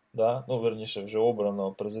кандидата, да, ну, верніше, вже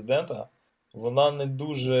обраного президента, вона не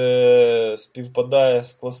дуже співпадає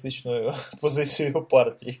з класичною позицією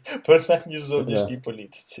партії, принаймні в зовнішній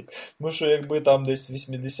політиці. Ну що якби там десь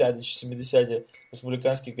 80-ті чи 70-ті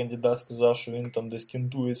республіканський кандидат сказав, що він там десь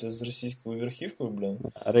кентується з російською верхівкою, блін.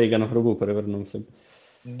 Рейган в гробу перевернувся.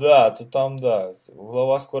 Да, то там, да.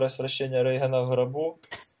 Глава скорость вращення Рейгана в гробу,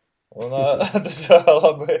 вона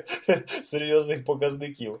досягала би серйозних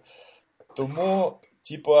показників. Тому,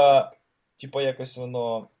 типа якось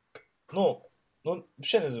воно... Ну,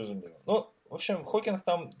 взагалі не зрозуміло. Ну, в общем, Хокінг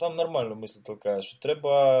там нормально мисль толкає, що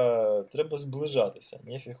треба зближатися.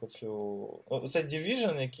 Нефіг оцей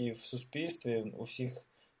дивіжн, який в суспільстві, у всіх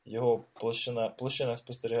його площинах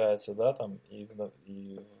спостерігається, да, там, і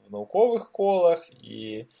в наукових колах,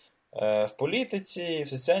 і в політиці, і в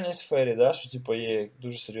соціальній сфері, да, що типу, є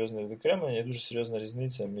дуже серйозне відокремлення, є дуже серйозна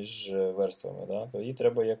різниця між верствами. Да, то її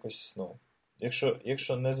треба якось, ну,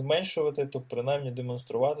 якщо не зменшувати, то принаймні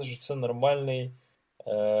демонструвати, що це нормальний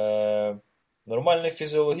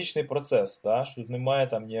фізіологічний процес, да? Що тут немає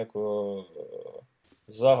там ніякого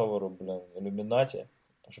заговору, блін, ілюмінаті.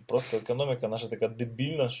 Що просто економіка наша така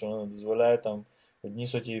дебільна, що вона дозволяє там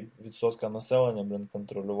 0,01% населення, блін,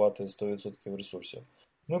 контролювати 100% ресурсів.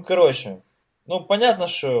 Ну, коротше, ну, понятно,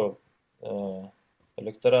 що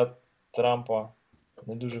електорат Трампа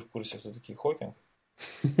не дуже в курсі, хто такий Хокінг.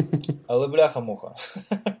 Але бляха-муха.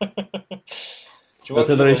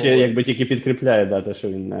 Це, до речі, якби тільки підкріпляє, да, те, що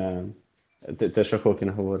він, те, що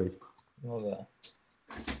Хокінг говорить. Ну, да.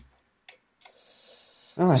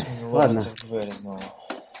 Ой, ладно. В двері знову.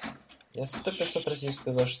 Я 100-500 разів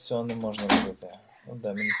сказав, що цього не можна робити. Ну,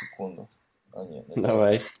 дай мені секунду. А, ні, не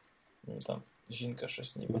давай. Ну, там жінка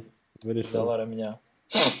щось ніби. Вирішила. Дала ремня.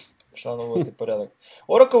 Пішла наводити порядок.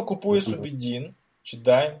 Oracle купує собі DIN, чи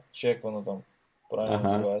Dyn, чи як воно там правильно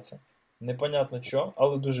називається. Непонятно що,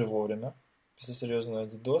 але дуже вовремя. Після серйозного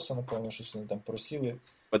дідоса, напевно, щось вони там просіли.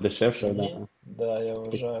 Подешевше, да. Да, я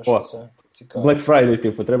вважаю, що це цікаво. Black Friday,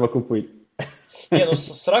 типу, треба купити. Ні, ну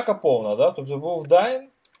срака повна, да? Тобто був Dyn,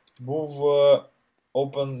 був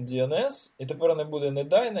OpenDNS, і тепер не буде ні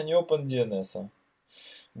Dyna, ні OpenDNS.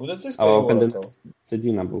 Буде Cisco А і Oracle. OpenDNS це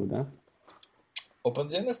Діна був, да?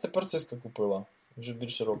 OpenDNS тепер Cisco купила. Вже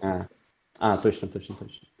більше року. Точно.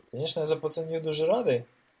 Звісно, я за пацанів дуже радий.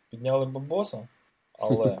 Підняли бабоса.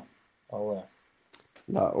 Але.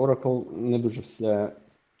 Да, Oracle не дуже все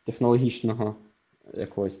технологічного,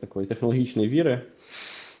 якоїсь такої технологічної віри.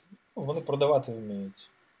 Вони продавати вміють.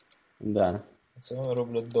 Да. Це вони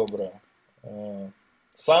роблять добре.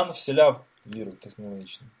 Sun вселяв віру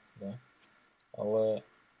технологічну, да? Але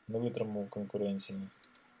не витримав конкуренції.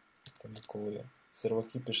 Тому коли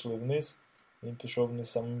серваки пішли вниз, він пішов вниз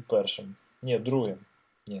самим першим. Ні, другим.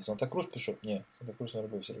 Ні, Санта-Крус пішов. Ні, Санта-Крус не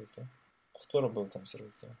робив серваки. А хто робив там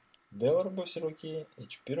серваки? Dell робив серваки,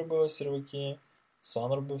 HP робила серваки,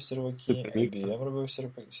 Sun робив серваки, IBM робив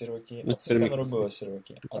серваки, а Cisco не робила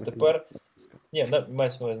серваки. А тепер... Ні,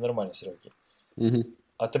 мається на увазі нормальні серваки.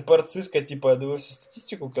 А тепер Cisco, типу, я дивився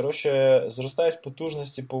статистику, коротше, зростають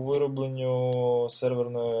потужності по виробленню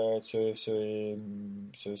серверної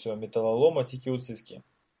цього металолома тільки у Cisco.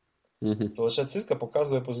 То лише Cisco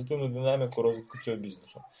показує позитивну динаміку розвитку цього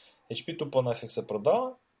бізнесу. HP тупо нафіг все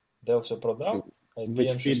продала, Dell все продав,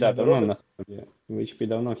 IBM щось не робить. В HP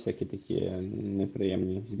давно всякі такі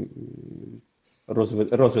неприємні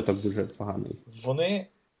розвиток дуже поганий.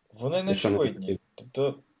 Вони не очевидні.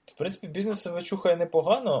 Тобто, в принципі, бізнес себе чухає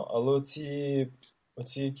непогано, але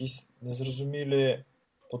оці якісь незрозумілі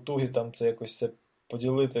потуги там це якось все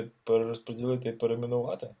поділити, перерозподілити і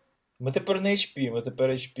перейменувати. Ми тепер не HP, ми тепер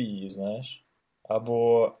HP, знаєш.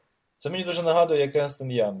 Або... Це мені дуже нагадує, як Ernst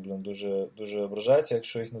Young, дуже ображається,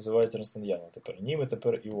 якщо їх називають Ernst Young тепер. Ні, ми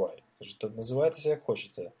тепер EY. Кажуть, та називайтеся як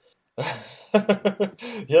хочете.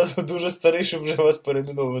 Я дуже старий, щоб вже вас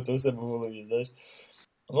перейменовувати у себе в голові, знаєш.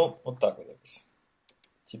 Ну, от так от якось.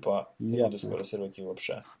 Типа, не буде скоро серваків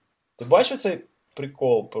взагалі. Ти бачив цей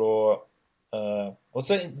прикол про...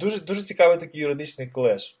 Оце дуже цікавий такий юридичний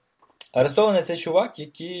клеш. Арестований цей чувак,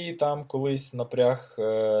 який там колись напряг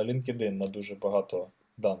LinkedIn на дуже багато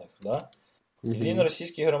даних, да? Він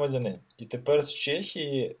російський громадянин. І тепер з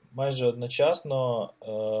Чехії майже одночасно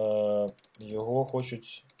його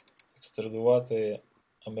хочуть екстрадувати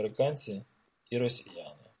американці і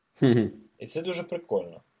росіяни. І це дуже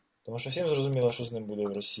прикольно. Тому що всім зрозуміло, що з ним буде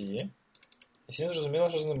в Росії, і всім зрозуміло,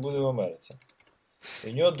 що з ним буде в Америці. І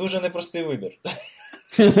в нього дуже непростий вибір.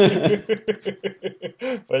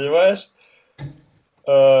 Понимаєш?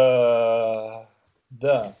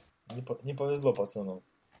 Да, не повезло пацану.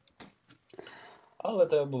 Але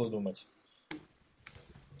треба було думати.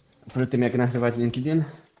 Про тим, як нагрівати LinkedIn?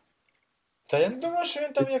 Та я не думаю, що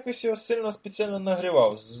він там якось його сильно спеціально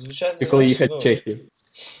нагрівав. Звичайно, і коли їхати в Чехію?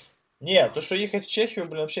 Ні, то що їхати в Чехію,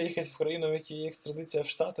 взагалі їхати в країну, в якій є екстрадиція в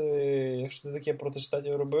Штати, якщо ти таке проти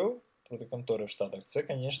Штатів робив, проти контори в Штатах, це,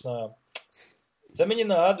 звісно, це мені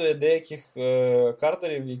нагадує деяких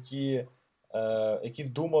кардерів, які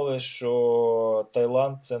думали, що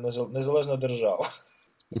Таїланд це незалежна держава.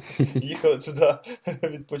 Їхали туди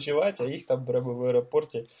відпочивати, а їх там прямо в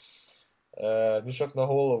аеропорті мішок на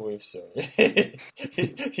голову і все.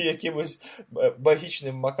 І якимось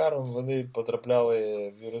магічним макаром вони потрапляли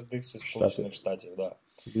в юрисдикцію Сполучених Штатів. Да.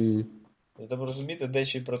 Треба розуміти, де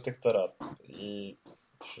чий протекторат. І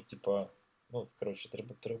що, типа, ну, коротше,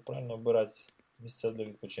 треба правильно обирати місця для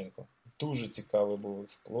відпочинку. Дуже цікавий був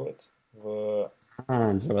експлойт в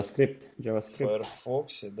JavaScript.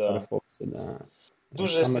 Firefox, да. Да.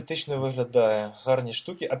 Дуже естетично виглядає, гарні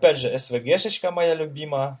штуки. Опять же, SVG-шечка моя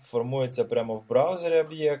любима, формується прямо в браузері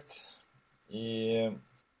об'єкт. І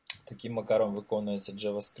таким макаром виконується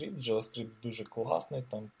JavaScript. JavaScript дуже класний,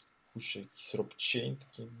 там куча якийсь робчейн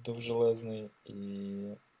такий довжелезний і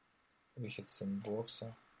вихід з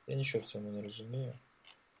сендбокса. Я нічого в цьому не розумію.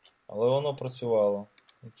 Але воно працювало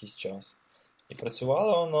якийсь час. І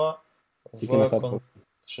працювало воно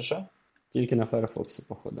Що? Тільки на Firefox,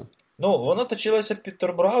 походу. Ну, воно точилося під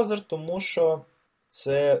tor-браузер, тому що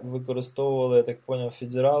це використовували, я так поняв,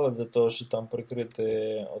 федерали для того, щоб там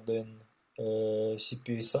прикрити один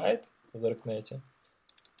CP-сайт в Даркнеті.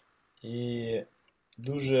 І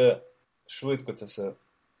дуже швидко це все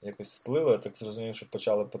якось сплило. Я так зрозумів, що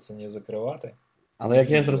почали пацанів закривати. Але як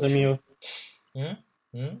я зрозумів...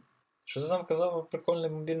 Що ти там казав про прикольний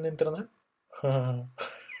мобільний інтернет?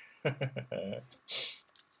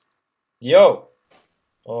 Йоу!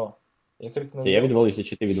 О, я крикнув. Це я відвалився,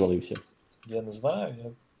 чи ти відвалився? Я не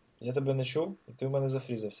знаю, я тебе не чув, і ти в мене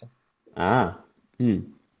зафрізався. А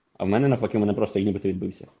в мене навпаки, мене просто як ніби ти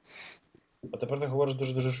відбився. А тепер ти говориш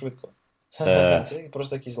дуже-дуже швидко. Це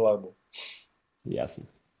просто якийсь лаг був. Ясно.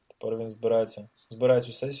 Тепер він збирає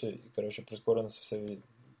цю сесію і, коротше, прискорено це все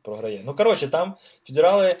програє. Ну, коротше, там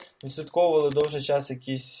федерали відслідковували довгий час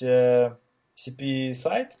якийсь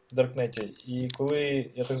CP-сайт в Даркнеті, і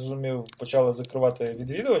коли, я так зрозумів, почали закривати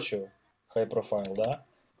відвідувачів, high profile, да?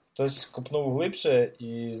 Хтось копнув глибше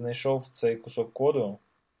і знайшов цей кусок коду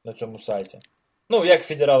на цьому сайті. Ну, як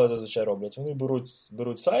федерали зазвичай роблять. Вони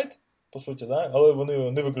беруть сайт, по суті, да? Але вони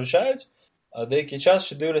його не виключають, а деякий час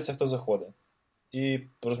ще дивляться, хто заходить. І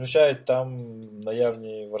розміщають там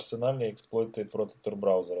наявні в арсеналі експлойти проти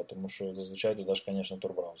турбраузера, тому що зазвичай туди ж, звісно,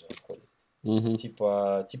 турбраузер входить. Угу.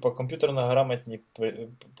 Типа комп'ютерно грамотні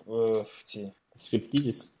ці...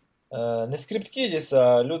 Скриптідіс? Не скрипткідіс,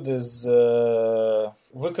 а люди з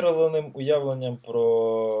викривленим уявленням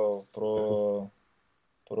про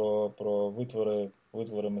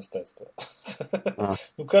витвори мистецтва.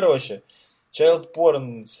 Ну, коротше, child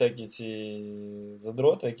porn, всякі ці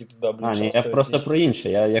задроти, які туди, блін, Ні, я просто про інше.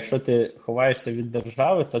 Якщо ти ховаєшся від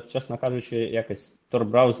держави, то, чесно кажучи, якось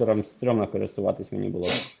tor-браузером стрьомно користуватись мені було.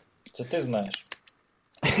 Це ти знаєш.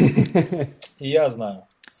 І я знаю.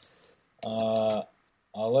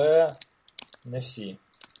 Але не всі.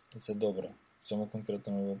 І це добре. В цьому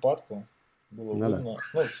конкретному випадку було видно.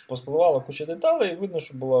 Ну, поспливала куча деталей, і видно,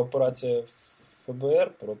 що була операція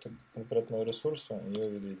ФБР проти конкретного ресурсу і його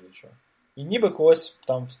відвідувача. І ніби когось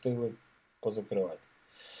там встигли позакривати.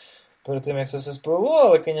 Перед тим, як це все спливло,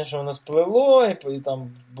 але, звісно, воно спливло, і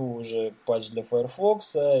там був вже патч для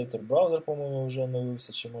Firefox, і tor-браузер, по-моєму, вже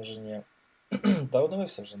оновився, чи може ні. Та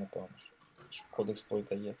оновився вже, напевно, що код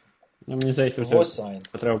експлойта є. Ну, мені здається, вже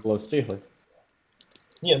треба було встигли.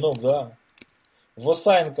 Ні, ну, да.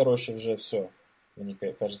 Восайн, коротше, вже все. Мені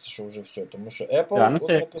кажеться, що вже все. Тому що Apple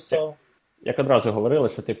написав. Як одразу говорили,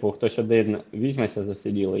 що, типу, хтось один візьметься за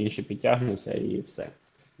це діло, інші підтягнуться і все.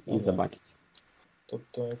 І забанять.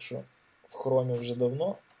 Тобто, якщо в Chrome вже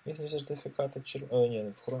давно їхні сертифікати ні, не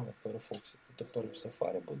в Chrome, в Firefox. Тепер в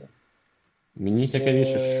Safari буде. Мені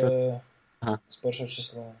цікавіше, що... З 1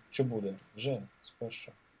 числа. Що буде? Вже з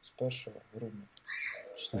 1 грудня.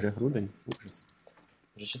 Вже грудень? Ужас.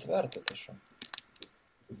 Вже 4, ти що?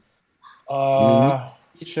 Мені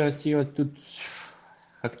цікавіше, ці тут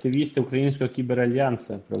активісти Українського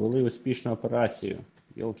кіберальянсу провели успішну операцію.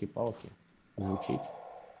 Йолки-палки. Звучить.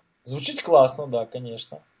 Звучить класно, да,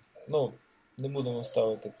 звісно. Ну, не будемо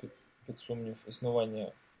ставити під сумнів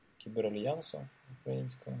існування кіберальянсу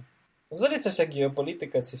українського. Взагалі це вся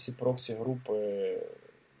геополітика, ці всі проксі-групи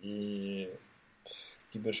і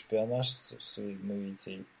кібершпіонаж в своїй новій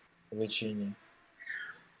цій личині.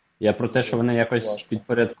 Я про те, що вони якось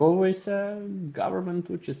підпорядковуються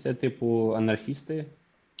governmentу, чи це типу анархісти?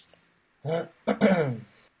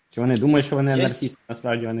 Чи вони думають, що вони анархісти,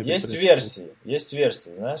 насправді вони підпорядковуються? Є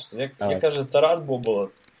версії, знаєш. Як каже Тарас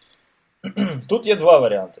Боболот, тут є два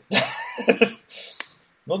варіанти.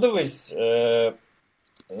 Ну дивись,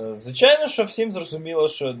 звичайно, що всім зрозуміло,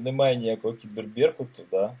 що немає ніякого кіберберкуту,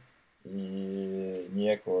 да? І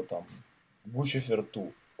ніякого там бучеферту,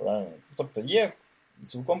 правильно? Тобто є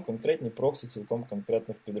цілком конкретні проксі, цілком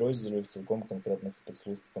конкретних підрозділів, цілком конкретних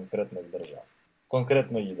спецслужб, конкретних держав.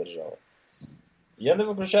 Конкретної держави. Я не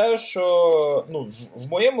виключаю, що ну, в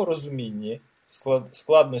моєму розумінні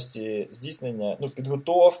складності здійснення, ну,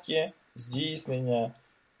 підготовки, здійснення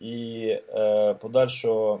і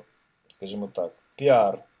подальшого, скажімо так,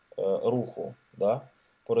 піар руху, да,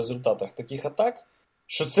 по результатах таких атак,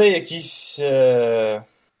 що це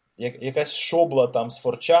якась шобла там з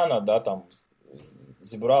Форчана, да, там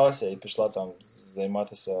зібралася і пішла там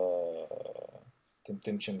займатися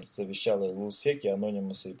тим, чим завіщали лусеки,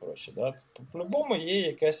 анонімуси і прочі. Да? По-любому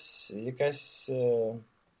є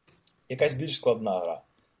якась більш складна гра.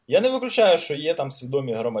 Я не виключаю, що є там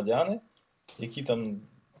свідомі громадяни, які там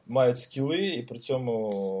мають скіли і при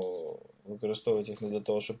цьому використовують їх не для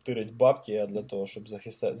того, щоб тирити бабки, а для того, щоб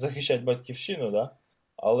захищати батьківщину. Да?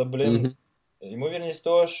 Але, ймовірність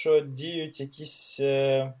того, що діють якісь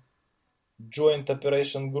joint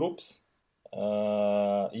operation groups,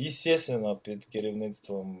 естественно, під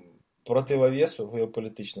керівництвом противовесу в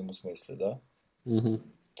геополітичному смислі, да?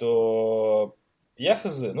 То я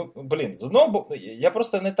з одного боку, я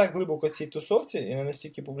просто не так глибоко в цій тусовці і не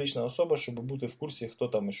настільки публічна особа, щоб бути в курсі, хто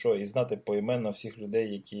там і що, і знати поіменно всіх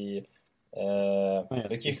людей,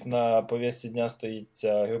 яких на повістці дня стоїть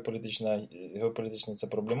ця геополітична ця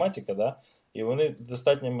проблематика, да? І вони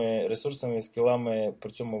достатніми ресурсами і скілами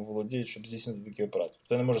при цьому володіють, щоб здійснити такі операції.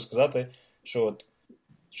 Тобто я не можу сказати, що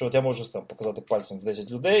я можу там показати пальцем в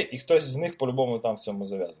 10 людей, і хтось з них по-любому там в цьому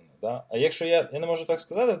зав'язаний. Да? А якщо я не можу так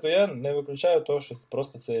сказати, то я не виключаю того, що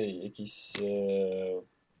просто це якісь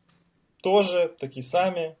теж такі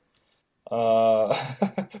самі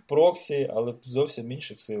проксі, але зовсім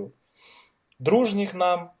інших сил. дружніх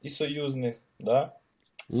нам і союзних, да?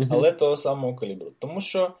 Угу. Але того самого калібру. Тому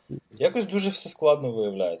що якось дуже все складно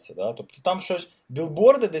виявляється. Да? Тобто там щось,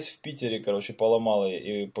 білборди десь в Пітері, коротше, поламали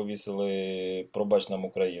і повісили «Пробач нам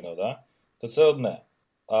Україну», да? То це одне.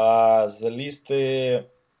 А залізти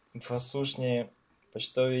в фасушні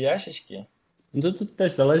почтові ящички... Тут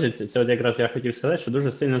теж залежить, це от якраз я хотів сказати, що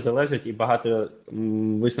дуже сильно залежить і багато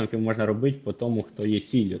висновків можна робити по тому, хто є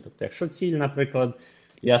ціллю. Тобто, якщо ціль, наприклад,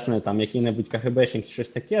 ясно, там який-небудь КГБшник чи щось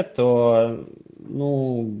таке, то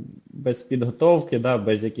ну, без підготовки, да,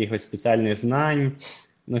 без якихось спеціальних знань,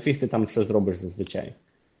 ну фіг ти там що зробиш зазвичай,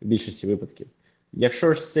 в більшості випадків.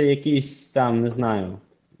 Якщо ж це якийсь там, не знаю,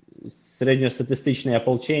 середньостатистичний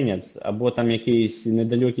ополченець або там якийсь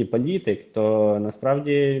недалекий політик, то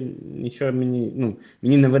насправді нічого мені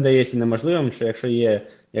не видається неможливим, що якщо є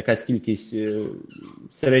якась кількість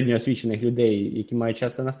середньоосвічених людей, які мають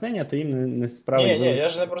часто натхнення, то їм не справді... Ні, я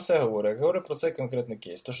ж не про це говорю, я говорю про цей конкретний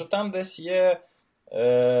кейс. То, що там десь є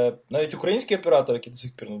навіть українські оператори, які до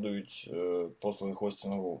сих пір надають послуги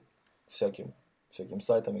хостингу всяким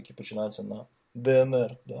сайтам, які починаються на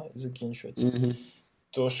ДНР, да, і закінчуються. Mm-hmm.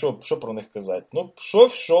 То що про них казати? Ну,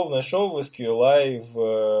 знайшов SQLI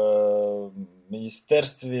в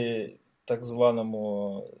Міністерстві так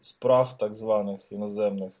званому справ так званих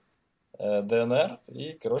іноземних ДНР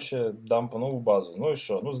і, коротше, дампанув в базу. Ну і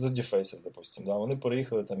що? Ну, задефейсив, допустим. Да? Вони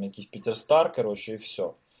переїхали, там, якийсь Пітерстар, коротше, і все.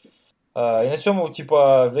 І на цьому,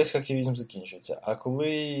 типа, весь активізм закінчується. А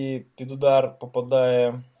коли під удар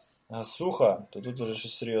попадає гасуха, то тут уже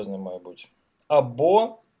щось серйозне має бути.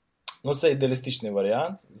 Або... Ну, це ідеалістичний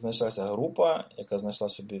варіант. Знайшлася група, яка знайшла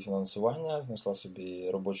собі фінансування, знайшла собі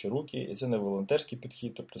робочі руки. І це не волонтерський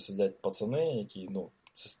підхід, тобто сидять пацани, які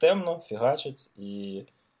системно фігачать, і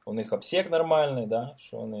у них обсек нормальний, да?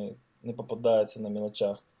 Що вони не попадаються на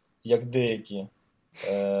мілочах, як деякі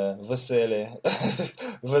веселі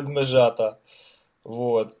ведмежата.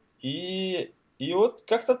 Вот. І от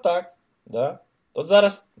як-то так, да? От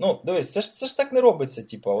зараз, ну, дивись, це ж так не робиться,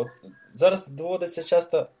 типу, от зараз доводиться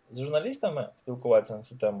часто з журналістами спілкуватися на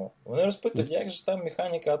цю тему. Вони розпитують, як же там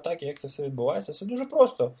механіка атаки, як це все відбувається. Все дуже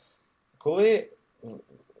просто.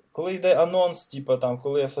 Коли йде анонс, типу, там,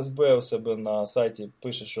 коли ФСБ у себе на сайті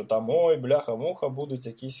пише, що там, ой, бляха-муха, будуть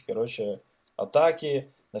якісь, коротше, атаки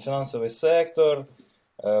на фінансовий сектор,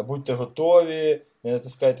 будьте готові, не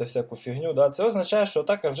натискайте всяку фігню. Да? Це означає, що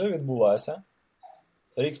атака вже відбулася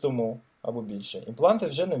рік тому або більше. Імпланти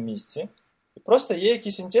вже на місці. І просто є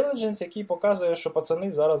якийсь інтелідженс, який показує, що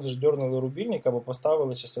пацани зараз вже дьорнули рубільник або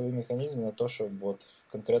поставили часовий механізм на те, щоб от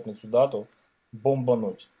в конкретну цю дату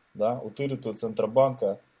бомбануть. Да? Утирити у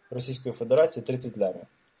Центробанка Російської Федерації 30 лямів.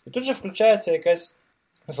 І тут же включається якась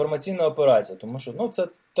інформаційна операція, тому що ну, це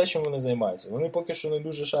те, чим вони займаються. Вони поки що не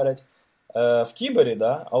дуже шарять в кібері,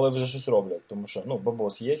 да? Але вже щось роблять, тому що ну,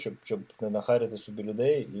 бабос є, щоб не нахарити собі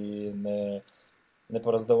людей і не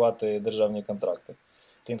пороздавати державні контракти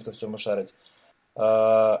тим, хто в цьому шарить.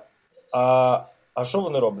 А що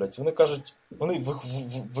вони роблять? Вони кажуть, вони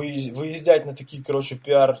виїздять на такий, коротше,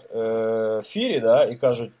 піар-фірі, да, і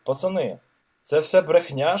кажуть, пацани, це все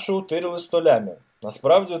брехня, що утирили 100 лямів.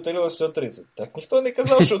 Насправді утирили всього 30. Так ніхто не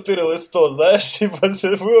казав, що утирили 100, знаєш, типа,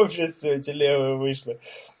 це ви взагалі з цієї телеги вийшли.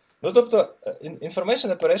 Ну, тобто,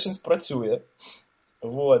 Information Operations працює.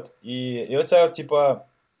 Вот. І оця, типа,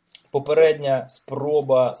 попередня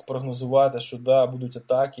спроба спрогнозувати, що да, будуть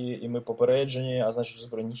атаки, і ми попереджені, а значить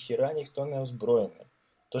озброєні. Ніхіра ніхто не озброєний.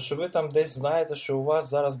 То, що ви там десь знаєте, що у вас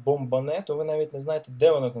зараз бомбане, то ви навіть не знаєте,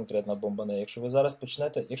 де воно конкретно бомбане. Якщо ви зараз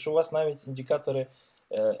почнете, якщо у вас навіть індикатори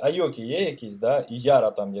Айокі є якісь, да, і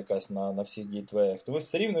Яра там якась на всіх гейтвеях, то ви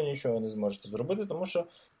все рівно нічого не зможете зробити, тому що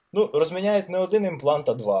ну, розміняють не один імплант,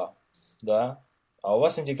 а 2. Да? А у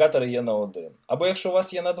вас індикатори є на 1. Або якщо у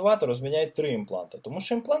вас є на 2, то розміняють 3 імпланти. Тому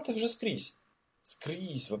що імпланти вже скрізь.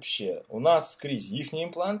 Скрізь, взагалі. У нас скрізь їхні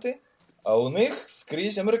імпланти, а у них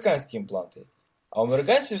скрізь американські імпланти. А у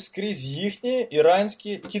американців скрізь їхні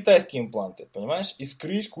іранські і китайські імпланти. Понімаєш? І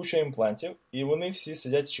скрізь куча імплантів, і вони всі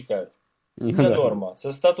сидять і чекають. Це норма,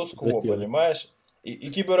 це статус-кво, понімаєш? І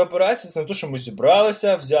кібероперації це не те, що ми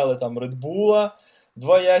зібралися, взяли там Редбула,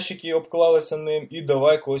 2 ящики обклалися ним і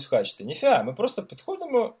давай когось хачити. Ніфіга, ми просто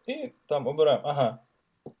підходимо і там обираємо. Ага,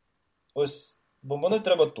 ось бомбануть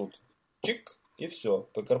треба тут. Чик, і все.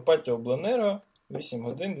 Прикарпаття Обленерго, 8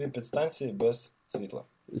 годин, 2 підстанції без світла.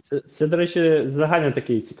 Це, до речі, загально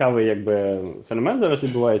такий цікавий якби, феномен зараз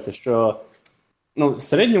відбувається, що ну, в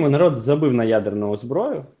середньому народ забив на ядерну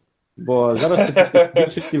зброю, бо зараз це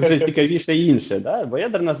більшості вже цікавіше інше. Да? Бо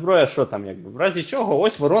ядерна зброя, що там, якби, в разі чого,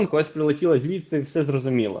 ось воронка, ось прилетіла звідси, все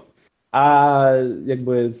зрозуміло. А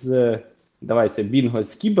якби з давай це бінго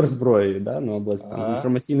з кіберзброєю, да? Ну, або з там,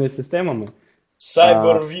 інформаційними системами.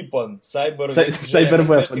 Cyber-weapon.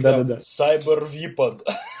 Cyber-weapon, да-да-да. Cyber-weapon.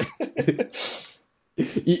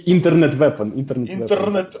 І інтернет-вепон.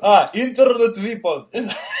 Інтернет-weapon. Інтернет-вепон.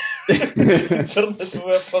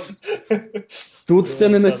 Тут це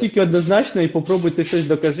не настільки однозначно, і попробуй ти щось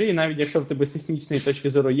докажи, і навіть якщо в тебе з технічної точки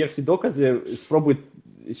зору є всі докази, спробуй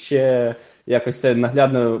ще якось це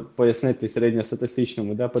наглядно пояснити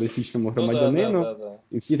середньостатистичному, да, пересічному громадянину.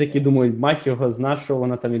 І всі такі думають, мать його, зна, що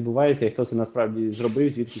воно там відбувається, і хто це насправді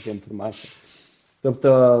зробив, звідки ця інформація.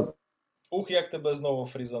 Тобто... Ух, як тебе знову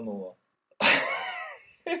фрізануло.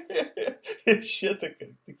 Ще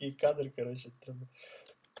такий кадр, коротше,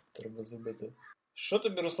 треба зробити. Що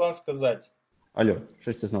тобі, Руслан, сказати? Алло,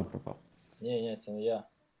 щось ти знову пропав. Ні, це не я.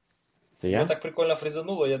 Це я? Мене так прикольно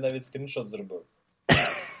фрізануло, я навіть скріншот зробив.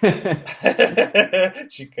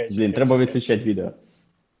 Чекай. Блін, треба відключати відео.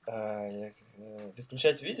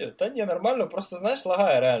 Відключати відео? Та ні, нормально, просто, знаєш,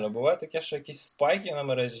 лагає реально. Буває таке, що якісь спайки на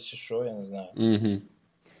мережі чи що, я не знаю. Угу.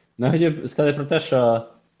 Ну, я хотів сказати про те, що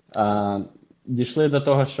дійшли до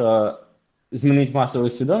того, що змінить масову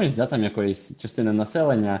свідомість, да, там якоїсь частини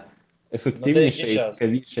населення ефективніше і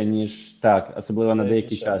цікавіше, ніж так, особливо на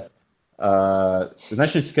деякий час.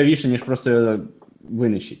 Значно цікавіше, ніж просто його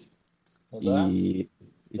винищить. Ну,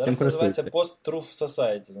 і зараз це називається post-truth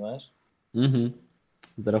society, знаєш? Угу.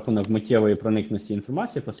 За рахунок миттєвої проникності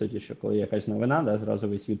інформації, по суті, що коли якась новина, да, зразу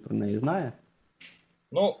весь світ про неї знає.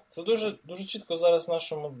 Ну, це дуже, дуже чітко зараз в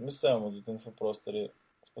нашому місцевому тут інфопросторі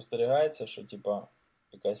спостерігається, що, типа,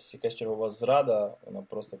 якась чергова зрада, вона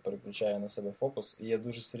просто переключає на себе фокус, і є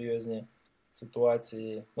дуже серйозні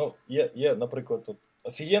ситуації. Ну, є наприклад, тут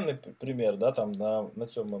офігенний примір, да, там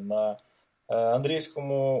на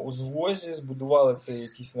Андріївському узвозі збудували цей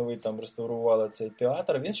якийсь новий, там реставрували цей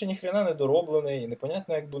театр. Він ще ніхрена не дороблений, і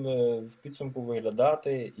непонятно, як буде в підсумку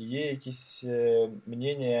виглядати. І є якісь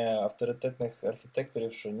мнення авторитетних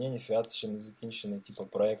архітекторів, що ніфіга, це ще не закінчений типу,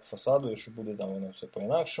 проєкт фасаду, і що буде там воно все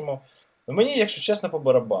по-інакшому. Ну, мені, якщо чесно, по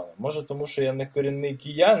барабану. Може, тому що я не корінний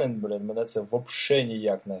киянин, мене це взагалі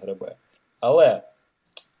ніяк не гребе. Але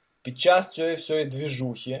під час цієї всієї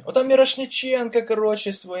двіжухи, отам Мірошниченка,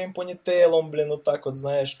 коротше, своїм понітейлом, отак от,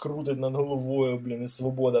 знаєш, крутить над головою, і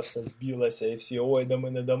свобода все збілася, і всі, ой, да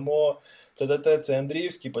ми не дамо. Це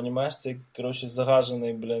Андріївський, понімаєш, це, коротше,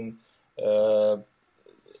 загажений,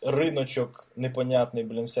 риночок непонятний,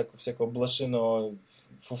 всякого блошиного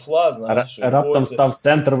фуфла, знаєш. Раптом став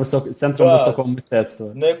центром високого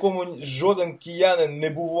мистецтва. На якому жоден киянин не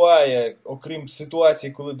буває, окрім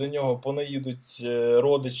ситуації, коли до нього понаїдуть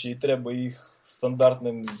родичі і треба їх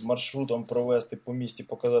стандартним маршрутом провести по місті,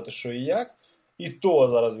 показати, що і як. І то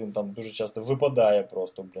зараз він там дуже часто випадає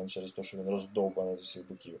просто, через те, що він роздовбаний з усіх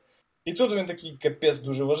боків. І тут він такий капець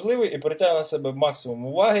дуже важливий і притягне на себе максимум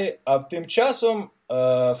уваги, а тим часом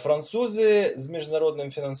французи з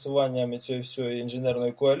міжнародним фінансуванням і цією всією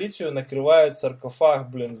інженерною коаліцією накривають саркофаг,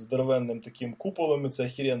 з дерев'яним таким куполом, і це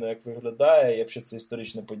охеренно як виглядає, і взагалі це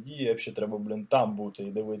історична подія, і взагалі треба, там бути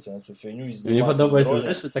і дивитися на цю фігню, і знімати з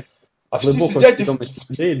дронів. А всі сидять і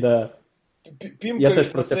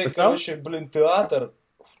пімкають про цей, театр.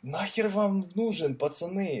 Нахер вам нужен,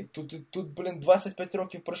 пацани? Тут 25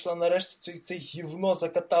 років пройшло, нарешті це гівно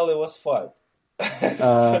закатали в асфальт.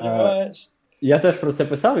 Понимаєш? Я теж про це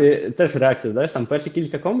писав, і теж реакція, знаєш, там перші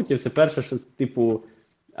кілька коментів, це перше, що, типу,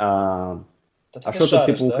 що тут,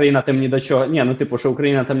 типу, Україна там ні до чого, що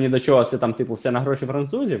Україна там ні до чого, це там, типу, все на гроші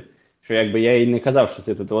французів, що, якби, я і не казав, що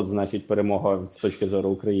це тут, значить, перемога з точки зору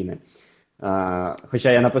України.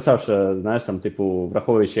 Хоча я написав, що, знаєш, там, типу,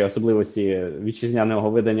 враховуючи особливості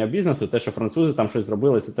вітчизняного видання бізнесу, те, що французи там щось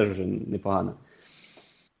зробили, це теж вже непогано.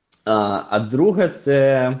 А друге,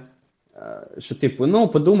 це, що, типу,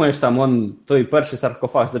 подумаєш, там, той перший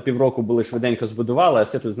саркофаг за півроку були швиденько збудували, а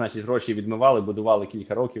це тут, значить, гроші відмивали, будували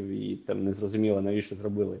кілька років і там не зрозуміло, навіщо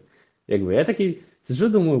зробили. Якби, я такий сиджу,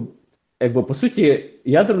 думаю, якби, по суті,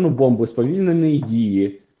 ядерну бомбу сповільненої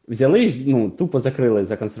дії взяли, тупо закрили,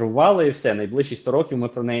 законсервували і все. Найближчі 100 років ми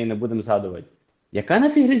про неї не будемо згадувати. Яка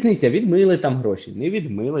нафіг різниця? Відмили там гроші, не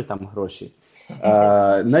відмили там гроші.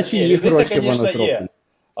 Наче їх гроші воно трохи.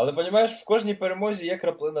 Але, розумієш, в кожній перемозі є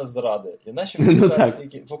краплина зради. І наші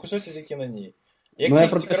фокусуються тільки на ній.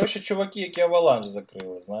 Як ці, чуваки, які Аваланж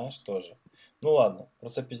закрили, знаєш, теж. Ну ладно, про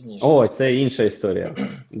це пізніше. О, це інша історія.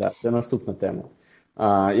 Да, це наступна тема.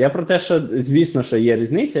 Я про те, що, звісно, що є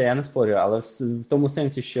різниця, я не спорю, але в тому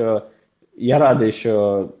сенсі, що я радий,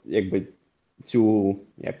 що, якби, цю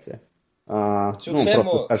тему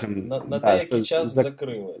просто, скажімо, на деякий час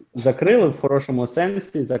закрили. Закрили в хорошому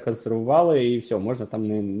сенсі, законсервували і все, можна там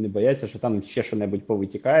не боятися, що там ще що-небудь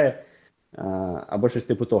повитікає. або щось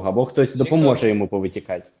типу того, або хтось допоможе йому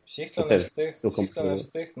повитікати. Всі, Що хто теж цілком не можливо.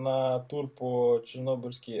 встиг на тур по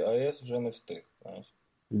Чорнобильській АЕС, вже не встиг. Знаєш.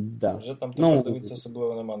 Да. Вже там тепер Ну, дивитися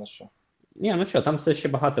особливо нема на що. ні, ну що, там все ще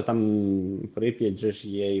багато, там Прип'ять же ж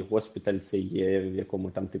є, і госпіталь це є, в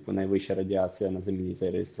якому там, типу, найвища радіація на землі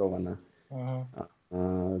зареєстрована. Ага.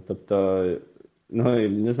 Тобто, ну,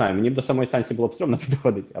 не знаю, мені б до самої станції було б стрьомно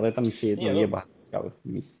підходити, але там ще Ні, є багато цікавих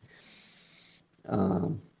місць.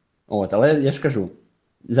 Але я ж кажу,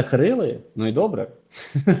 закрили, ну і добре.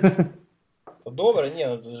 Добре, ні,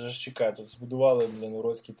 ну ж чекай, тут збудували,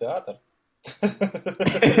 уродський театр.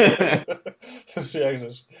 Як же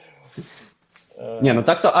ж? Ні, ну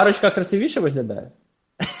так то арочка красивіше виглядає.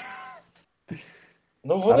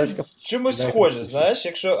 Ну, вони Арочка чимось виглядає схожі, красивіше. знаєш,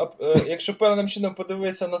 якщо певним чином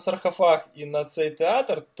подивитися на саркофаг і на цей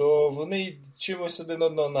театр, то вони чимось один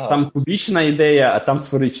одного нагадують. Там кубічна ідея, а там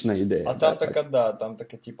сферична ідея. А там така, там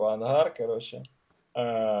така, типу, ангар, коротше.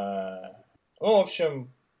 Ну, в общем,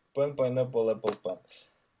 Pen Pineapple Apple Pen.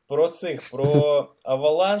 Про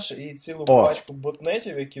Avalanche і цілу пачку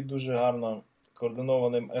ботнетів, які дуже гарно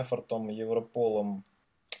координованим ефортом Європолом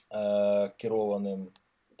керованим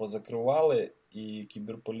позакривали, і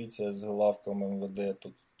кіберполіція з главками МВД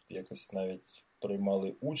тут якось навіть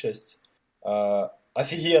приймали участь.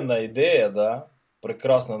 Офігенна ідея, да?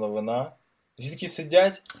 Прекрасна новина. Всі такі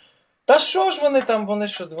сидять. Та що ж вони там,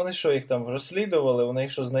 вони що їх там розслідували, вони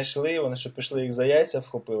їх що знайшли, вони що пішли їх за яйця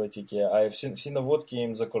вхопили тільки, а всі наводки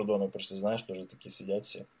їм за кордону прийшли, знаєш, теж такі сидять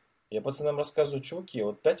всі. Я пацанам розказую, чуваки,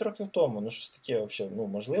 от 5 років тому, ну щось таке взагалі, ну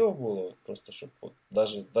можливо було, просто щоб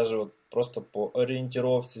даже от просто по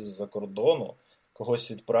орієнтировці з-за кордону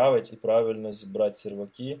когось відправити і правильно зібрати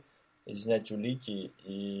серваки, і зняти уліки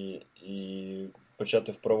і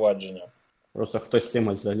почати впровадження. Просто хтось цим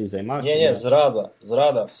взагалі займався. Ні,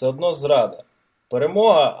 зрада, все одно зрада.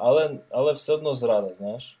 Перемога, але все одно зрада,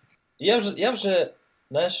 знаєш. І я вже,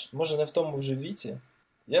 знаєш, може не в тому вже віці,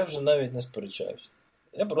 я вже навіть не сперечаюсь.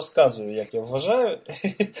 Я б розказую, як я вважаю,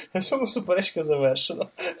 на чому суперечка завершена.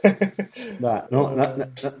 Да. Ну,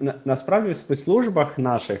 насправді в спецслужбах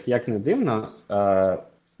наших, як не дивно,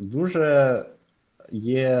 дуже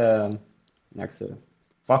є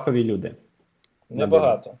фахові люди.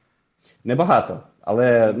 Небагато. Небагато.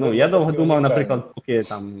 Але я довго думав, наприклад, поки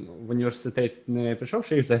там в університет не прийшов,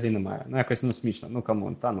 що їх взагалі немає. Ну, якось смішно. Ну,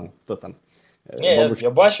 камон, хто там? Ні, я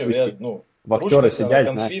бачив, в актори сидять,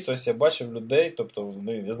 на конфі, тобто я бачив людей, тобто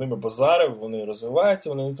я з ними базарив, вони розвиваються,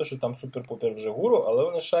 вони не то, що там супер-пупер вже гуру, але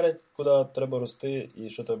вони шарять, куди треба рости і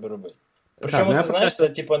що треба робити. Причому це, знаєш, це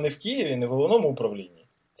типа не в Києві, не в головному управлінні.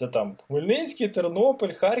 Це там Хмельницький,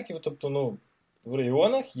 Тернопіль, Харків, тобто, в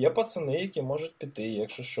регіонах є пацани, які можуть піти,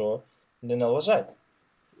 якщо що, не налажать.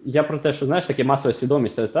 Я про те, що, знаєш, таке масова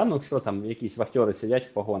свідомість, що там, якісь вахтери сидять в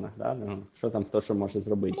погонах, да? Що там хто що може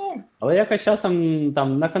зробити. Але якось часом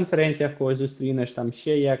там на конференціях когось зустрінеш, там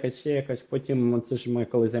ще якось, потім це ж ми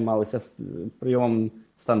коли займалися прийомом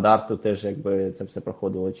стандарту, теж якби це все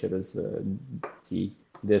проходило через ці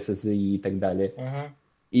ДСЗІ і так далі.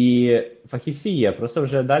 І фахівці є, просто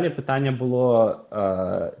вже далі питання було,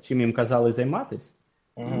 чим їм казали займатись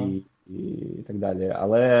і так далі,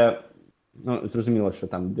 але зрозуміло, що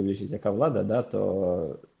там, дивлячись, яка влада, да,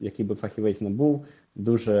 то який би фахівець не був,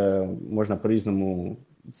 дуже можна по-різному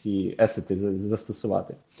ці есети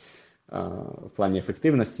застосувати в плані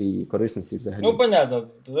ефективності і корисності взагалі. Ну, понятно,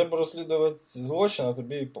 треба розслідувати злочин, а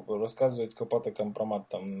тобі розказують копати компромат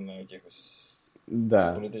там на якихось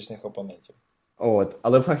політичних опонентів.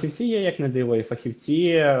 Але фахівці є, як не диво, і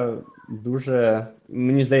фахівці дуже,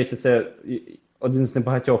 мені здається, це один з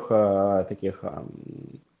небагатьох таких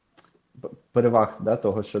переваг, да,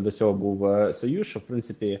 того, що до цього був Союз, що, в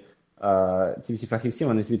принципі, ці всі фахівці,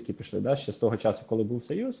 вони звідки пішли, да? Ще з того часу, коли був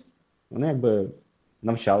Союз, вони якби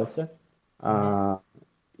навчалися.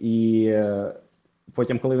 І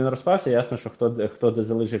потім, коли він розпався, ясно, що хто де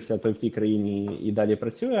залишився, той в тій країні і далі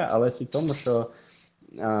працює, але суть в тому, що,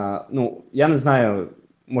 я не знаю,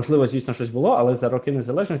 можливо, звісно, щось було, але за роки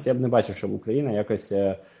незалежності я б не бачив, щоб Україна якось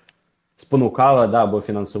спонукала, або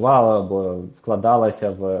фінансувала, або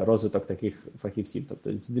вкладалася в розвиток таких фахівців.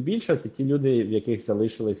 Тобто, здебільшого, це ті люди, в яких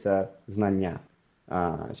залишилися знання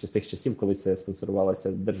ще з тих часів, коли це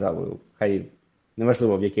спонсорувалося державою. Хай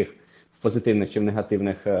неважливо, в яких, в позитивних чи в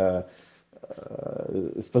негативних,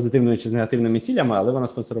 з позитивними чи з негативними цілями, але вона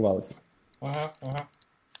спонсорувалася.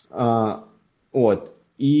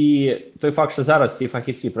 І той факт, що зараз ці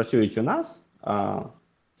фахівці працюють у нас,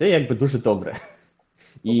 це якби дуже добре.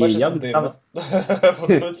 По-перше, це дивно.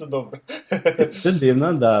 По-друге, це добре. Це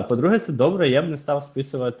дивно, да. По-друге, це добре. Я б не став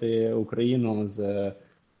списувати Україну з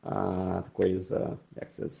такої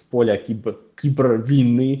з поля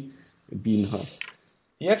кібервійни Бінго.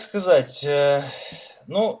 Як сказати,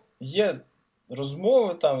 є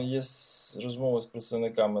розмови там, є розмови з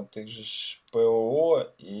представниками тих же ж ПО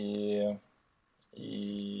і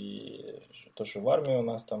то, що в армії у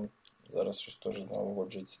нас там зараз щось теж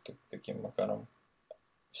налагоджується таким макаром.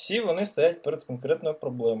 Всі вони стоять перед конкретною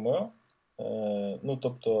проблемою.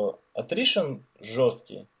 Тобто, attrition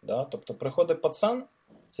жорсткий, да? Тобто приходить пацан,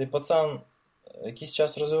 цей пацан якийсь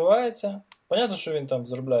час розвивається. Понятно, що він там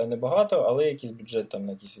заробляє небагато, але якийсь бюджет там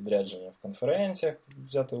на якісь відрядження в конференціях,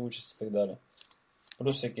 взяти участь і так далі.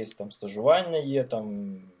 Плюс якесь там стажування є,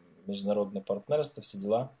 там міжнародне партнерство, всі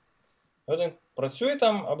діла. От він працює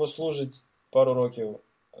там або служить пару років,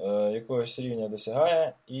 якогось рівня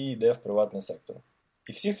досягає і йде в приватний сектор.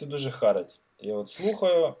 І всіх це дуже харить. Я от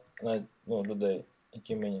слухаю навіть, людей,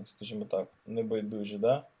 які мені, скажімо так, не байдужі,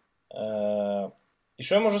 да? І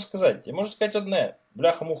що я можу сказати? Я можу сказати одне.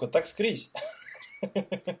 Бляха-муха, так скрізь.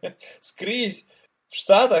 Скрізь. В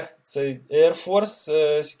Штатах цей Air Force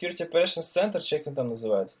Security Operations Center, чи як він там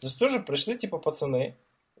називається, це ж теж прийшли, пацани,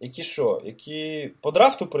 які що? Які по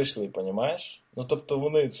драфту прийшли, понімаєш? Тобто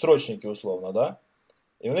вони срочники, условно, да?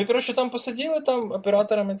 І вони, коротше, там посиділи там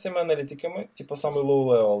операторами, цими аналітиками, самий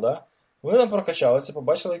low-level, да? Вони там прокачалися,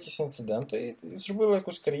 побачили якісь інциденти і зробили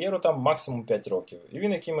якусь кар'єру там максимум 5 років. І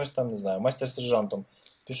він якимось там, не знаю, майстер-сержантом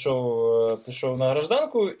пішов на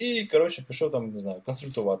гражданку і, коротше, пішов там, не знаю,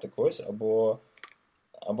 консультувати когось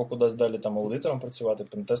або кудись далі там аудитором працювати,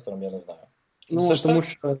 пентестером, я не знаю. Тому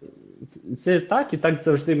що це так, і так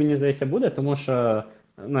завжди, мені здається, буде, тому що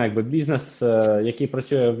бізнес, який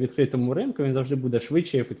працює в відкритому ринку, він завжди буде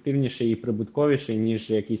швидший, ефективніший і прибутковіший, ніж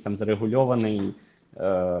якийсь там зарегульований,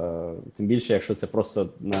 тим більше, якщо це просто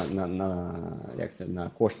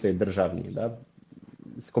на кошти державні, да?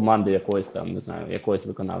 З команди якогось там, не знаю, якогось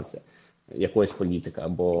виконавця, якогось політика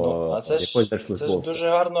або якогось держслужбовця. Це ж дуже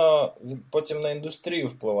гарно потім на індустрію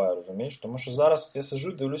впливає, розумієш? Тому що зараз я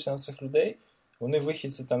сиджу, дивлюся на цих людей, вони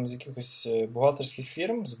вихідці там з якихось бухгалтерських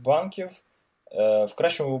фірм, з банків, в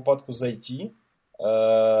кращому випадку з IT,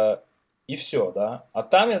 і все, да? А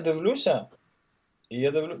там я дивлюся,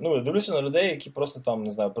 я дивлюся на людей, які просто там,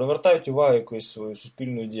 не знаю, привертають увагу якоюсь своєю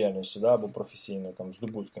суспільною діяльністю, да, або професійною, там,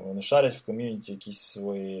 здобутками. Вони шарять в ком'юніті якісь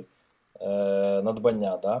свої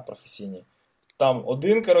надбання, да, професійні. Там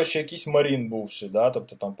один, якийсь марін бувший, да,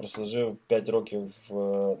 тобто там прослужив 5 років,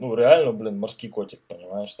 реально, морський котик,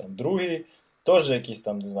 понімаєш, там. Другий, теж якийсь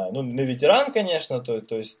там, не знаю, не ветеран, звісно,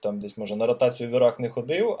 тобто там десь, може, на ротацію в Ірак не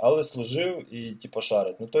ходив, але служив і,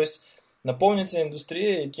 шарить. Тобто, наповнюється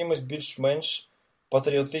індустрія якимось більш-менш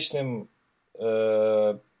патріотичним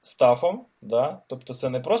стафом, да? Тобто це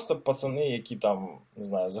не просто пацани, які там, не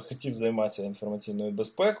знаю, захотів займатися інформаційною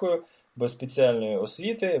безпекою, без спеціальної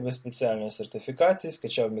освіти, без спеціальної сертифікації,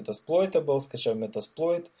 скачав Metasploitable, скачав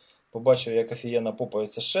Metasploit, побачив, як офігенно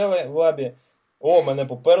попаються шели в лабі, мене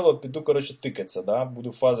поперло, піду, тикатися, да?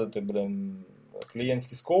 Буду фазити,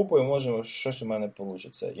 клієнтські скопи, і може щось у мене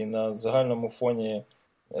вийде. І на загальному фоні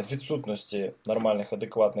відсутності нормальних,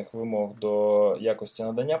 адекватних вимог до якості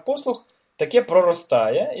надання послуг, таке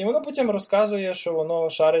проростає, і воно потім розказує, що воно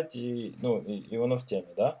шарить і воно в темі.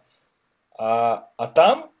 Да? А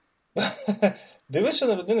там дивишся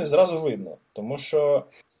на людину і зразу видно. Тому що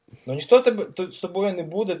ніхто з тобою не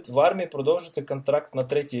буде в армії продовжити контракт на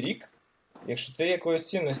 3-й рік, якщо ти якоїсь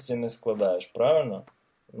цінності не складаєш, правильно?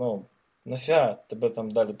 Нафіга тебе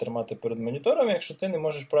там далі тримати перед монітором, якщо ти не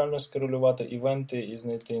можеш правильно скорелювати івенти і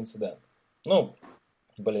знайти інцидент.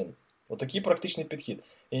 Отакий практичний підхід.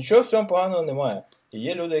 І нічого в цьому поганого немає. І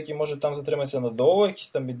є люди, які можуть там затриматися надовго, якісь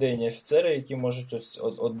там ідейні офіцери, які можуть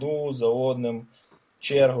одну за одним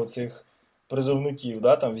чергу цих призовників,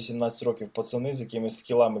 да, там 18 років пацани з якимись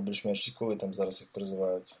скілами більш-менш, коли там зараз їх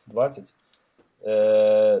призивають, в 20.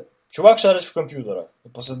 Чувак шарить в комп'ютерах.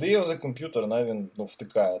 Посади його за комп'ютер, він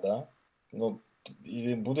втикає, да? І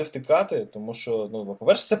він буде втикати, тому що,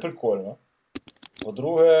 по-перше, це прикольно.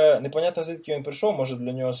 По-друге, непонятно, звідки він прийшов. Може,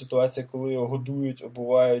 для нього ситуація, коли його годують,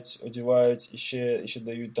 обувають, одівають і ще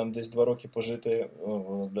дають там десь 2 роки пожити.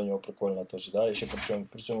 Воно для нього прикольно теж, да? І ще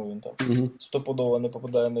при цьому він там стопудово не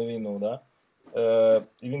попадає на війну, да?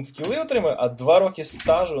 І він скіли отримує, а 2 роки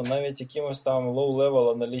стажу навіть якимось там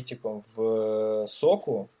low-level аналітиком в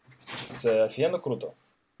соку, це офігенно круто.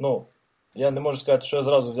 Я не можу сказати, що я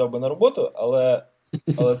зразу взяв би на роботу, але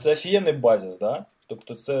це офігенний базіс, да?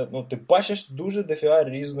 Тобто це, ти бачиш дуже дофіга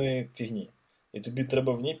різної фігні. І тобі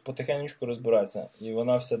треба в ній потихеньку розбиратися. І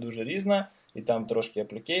вона вся дуже різна, і там трошки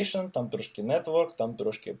application, там трошки network, там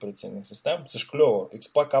трошки операційних систем. Це ж кльово,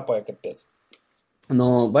 експа капає капець.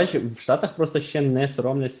 Ну, бачиш, в Штатах просто ще не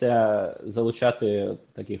соромляться залучати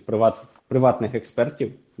таких приватних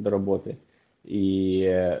експертів до роботи.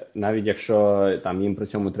 І навіть якщо там їм при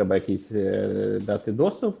цьому треба якийсь дати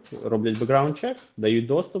доступ, роблять бекграунд-чек, дають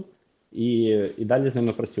доступ і далі з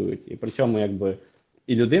ними працюють. І при цьому якби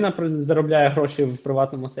і людина заробляє гроші в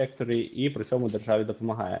приватному секторі, і при цьому державі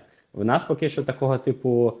допомагає. В нас поки що такого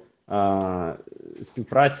типу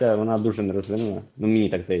співпраця, вона дуже не розвинена. Ну, мені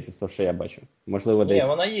так здається, з того, що я бачу. Можливо, Ні, десь...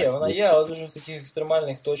 вона є, але дуже в таких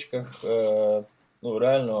екстремальних точках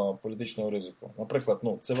реально політичного ризику. Наприклад,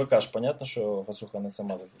 ЦВК ж, понятно, що Гасуха не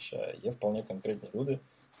сама захищає. Є вполне конкретні люди.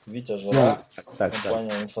 Вітя Жара,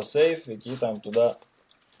 компанія InfoSafe, які там туди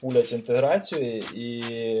пулять інтеграцію і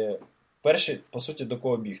перші, по суті, до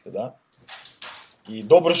кого бігти, да? І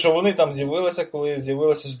добре, що вони там з'явилися, коли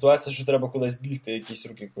з'явилася ситуація, що треба кудись бігти, якісь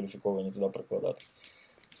руки кваліфіковані туди прикладати.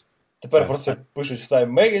 Тепер про це пишуть в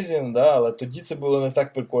Time Magazine, да, але тоді це було не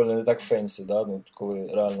так прикольно, не так фенсі, да, коли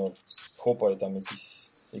реально хопає там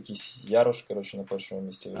якийсь Ярош, коротше, на першому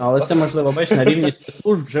місці. Але це можливо, бачиш, на рівні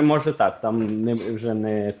служб вже може так, там вже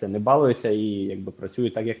не балуюся і якби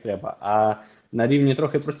працюють так, як треба. А на рівні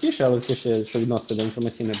трохи простіше, але все ще, що відноситься до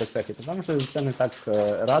інформаційної безпеки, то там вже це не так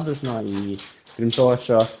радужно, і крім того,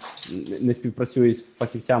 що не співпрацюють з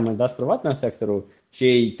фахівцями, да, з приватного сектору, ще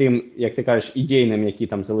й тим, як ти кажеш, ідейним, які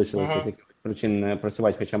там залишилися з якихось причин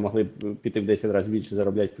працювати, хоча могли б піти в 10 разів більше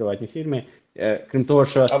заробляти в приватній фірмі. Крім того,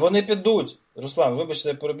 що... А вони підуть. Руслан, вибачте,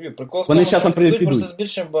 я переб'ю. Прикол в тому, що вони підуть просто підуть. з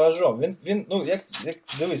більшим багажом. Він як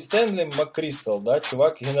дивись, Стенлі Маккрістал, да,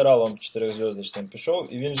 чувак генералом 4-зв'язочним пішов,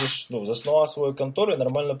 і він же ж заснував свою контору і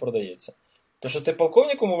нормально продається. То, що ти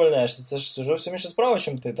полковником увольняєшся, це ж зовсім інша справа,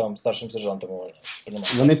 чим ти там старшим сержантом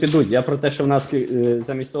увольняєшся. Вони підуть. Я про те, що в нас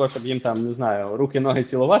замість того, щоб їм там, не знаю, руки-ноги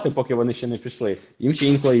цілувати, поки вони ще не пішли, їм ще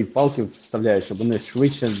інколи і палки вставляють, щоб вони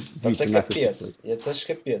швидше звідси це капець. Це ж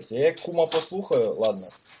капець. Я як кума послухаю, ладно,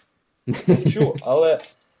 мовчу,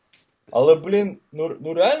 але, блін,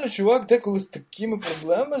 ну реально, чувак деколи з такими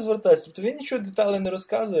проблемами звертається. Тобто він нічого деталей не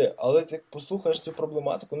розказує, але ти послухаєш цю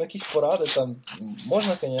проблематику, якісь поради там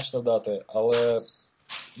можна, звісно, дати, але,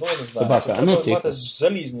 я не знаю, треба мати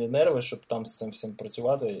залізні нерви, щоб там з цим всім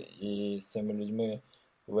працювати і з цими людьми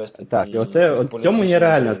вести так, ці в цьому є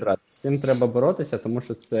реальна втрата. З цим треба боротися, тому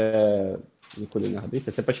що це нікуди не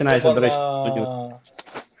годиться. Це починається, до речі,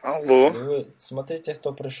 Алло. Смотрите,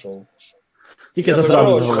 хто прийшов. Тільки я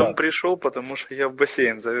только пришел, потому что я в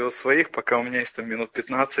бассейн завел своих, пока у меня есть там минут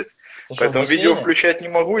 15. Поэтому видео включать не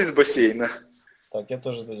могу из бассейна. Так, я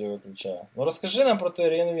тоже видео выключаю. Ну расскажи нам про твой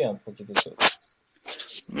реинвент, поки ты тут.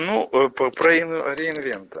 Ну, про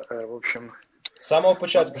реинвент. В общем... С самого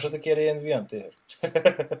початку, что такое реинвент, Игорь?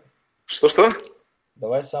 Что-что?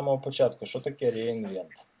 Давай с самого початку, что такое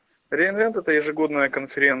реинвент? Реинвент — это ежегодная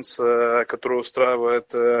конференция, которую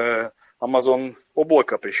устраивает Amazon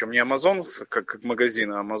облако, причем не Amazon как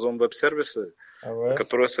магазин, а Amazon веб-сервисы,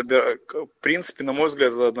 которая собирает, в принципе, на мой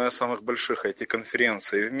взгляд, это одна из самых больших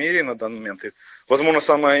IT-конференций в мире на данный момент. И, возможно,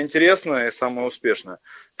 самая интересная и самая успешная,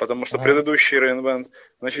 потому что предыдущий реинвент,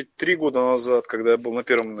 значит, 3 года назад, когда я был на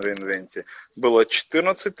первом реинвенте, было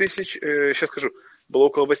 14 тысяч, сейчас скажу, было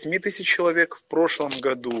около 8 тысяч человек, в прошлом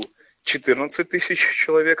году 14 тысяч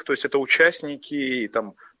человек, то есть это участники и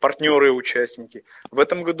там партнеры-участники. В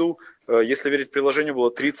этом году, если верить приложению, было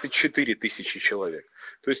 34 тысячи человек.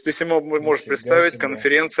 То есть ты себе можешь представить,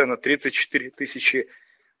 конференция на 34 тысячи.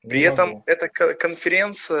 При этом эта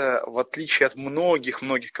конференция, в отличие от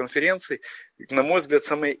многих конференций, на мой взгляд,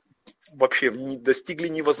 вообще достигли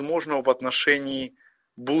невозможного в отношении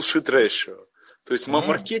bullshit ratio. То есть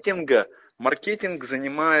маркетинг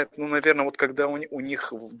занимает, наверное, вот когда у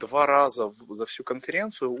них в 2 раза за всю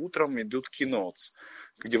конференцию утром идут keynotes,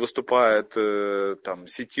 где выступает там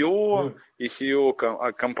CTO и CEO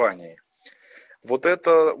компании. Вот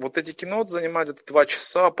эти keynotes занимают это 2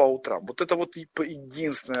 часа по утрам. Вот это вот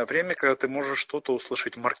единственное время, когда ты можешь что-то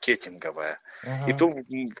услышать маркетинговое. И то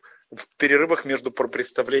в перерывах между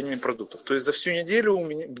представлениями продуктов. То есть за всю неделю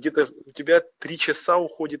у тебя 3 часа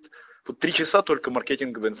уходит. Вот 3 часа только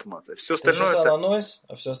маркетинговая информация. Все остальное 3 часа на noise,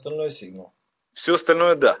 а все остальное сигнал. Все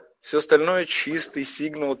остальное, да. Все остальное чистый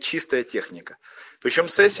сигнал, чистая техника. Причем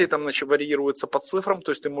сессии там варьируются по цифрам,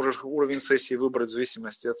 то есть ты можешь уровень сессии выбрать в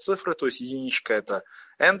зависимости от цифры, то есть единичка это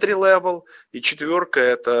entry level, и 4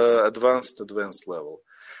 это advanced level.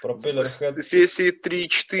 Сессии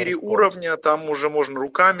 3-4 уровня, там уже можно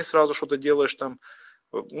руками сразу что-то делаешь, там,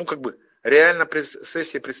 реально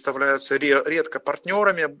сессии представляются редко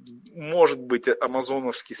партнерами, может быть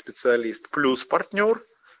амазоновский специалист плюс партнер,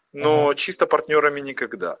 но чисто партнерами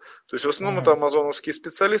никогда. То есть в основном это амазоновский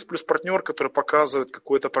специалист плюс партнер, который показывает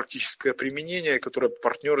какое-то практическое применение, которое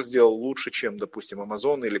партнер сделал лучше, чем, допустим,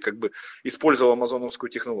 Amazon, или как бы использовал амазоновскую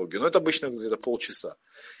технологию. Но это обычно где-то полчаса.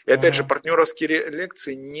 И опять же, партнеровские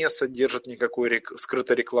лекции не содержат никакой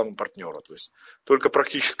скрытой рекламы партнера. То есть только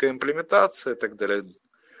практическая имплементация и так далее.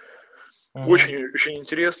 Очень, очень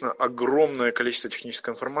интересно, огромное количество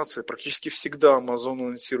технической информации. Практически всегда Amazon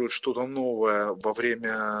анонсирует что-то новое во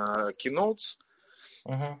время keynotes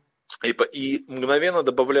и мгновенно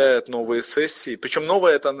добавляет новые сессии. Причем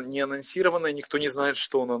новое это не анонсированное, никто не знает,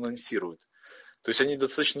 что он анонсирует. То есть они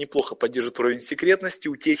достаточно неплохо поддерживают уровень секретности,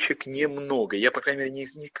 утечек немного. Я, по крайней мере,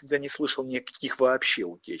 никогда не слышал ни о каких вообще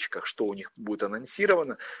утечках, что у них будет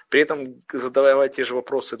анонсировано. При этом, задавая те же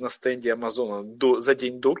вопросы на стенде Амазона за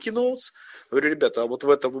день до Keynotes, говорю, ребята, а вот в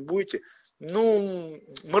это вы будете? Ну,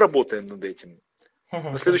 мы работаем над этим.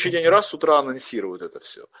 На следующий день раз с утра анонсируют это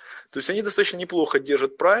все. То есть они достаточно неплохо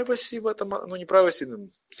держат privacy в этом, ну не privacy,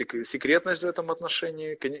 секретность в этом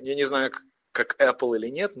отношении. Я не знаю, как Apple или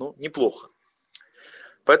нет, но неплохо.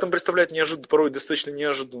 Поэтому представляют порой достаточно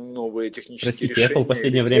неожиданные новые технические решения. Apple в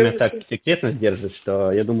последнее время так секретность держит,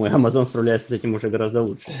 что я думаю, Amazon справляется с этим уже гораздо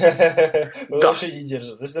лучше. Он вообще не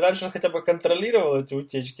держит. Если раньше он хотя бы контролировал эти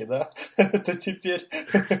утечки, да, то теперь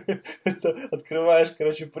открываешь,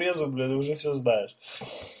 презу, блин, и уже все знаешь.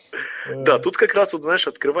 Да, тут как раз, вот знаешь,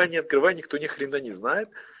 открывай, не открывай, никто ни хрена не знает.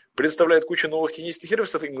 Предоставляет кучу новых технических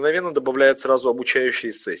сервисов и мгновенно добавляет сразу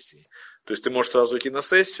обучающие сессии. То есть ты можешь сразу идти на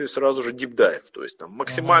сессию и сразу же deep dive. То есть там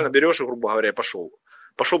максимально берешь и, грубо говоря, пошел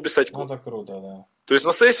писать код. Ну, это круто, да. То есть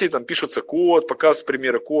на сессии там пишется код, показывают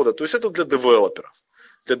примеры кода. То есть это для девелоперов.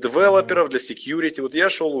 Для девелоперов, для security. Вот я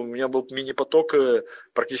шел, у меня был мини-поток,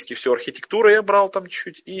 практически все архитектура я брал там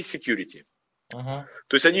чуть-чуть, и security.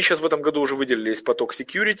 То есть они сейчас в этом году уже выделили поток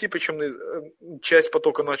security, причем часть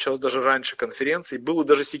потока началась даже раньше конференции. Был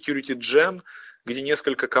даже security jam, где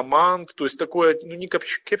несколько команд, то есть такое, ну не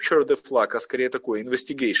capture the flag, а скорее такое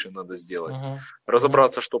investigation надо сделать,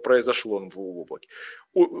 разобраться, что произошло в облаке.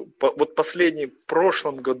 Вот последний, в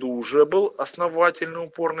прошлом году уже был основательный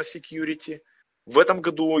упор на security. В этом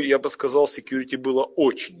году, я бы сказал, security было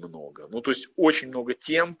очень много. Ну, то есть, очень много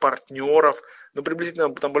тем, партнеров. Ну,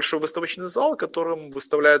 приблизительно там большой выставочный зал, которым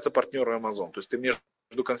выставляются партнеры Amazon. То есть, ты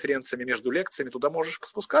между конференциями, между лекциями туда можешь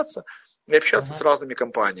спускаться и общаться с разными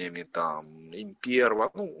компаниями. Там, Имперва,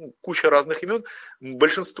 ну, куча разных имен.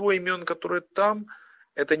 Большинство имен, которые там,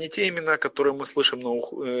 это не те имена, которые мы слышим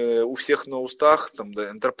у всех на устах, там, да,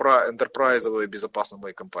 энтерпрайзовые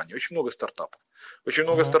безопасные компании. Очень много стартапов. Очень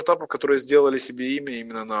много стартапов, которые сделали себе имя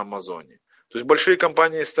именно на Амазоне. То есть большие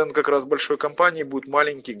компании, стенд как раз большой компании будет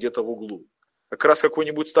маленький где-то в углу. Как раз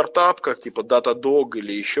какой-нибудь стартап, как типа Datadog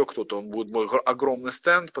или еще кто-то, он будет огромный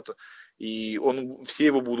стенд, и все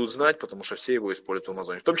его будут знать, потому что все его используют в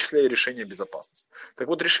Амазоне, в том числе и решение безопасности. Так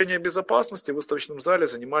вот, решение безопасности в выставочном зале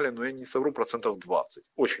занимали, ну я не совру, 20%.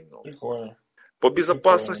 Очень много. Прикольно. По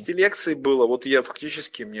безопасности лекций было, вот я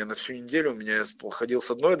фактически, мне на всю неделю, я ходил с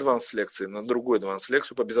одной advanced лекции на другой advanced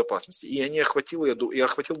лекцию по безопасности. И я охватил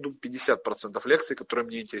 50% лекций, которые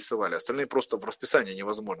меня интересовали. Остальные просто в расписание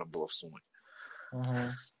невозможно было всунуть.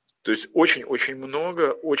 То есть очень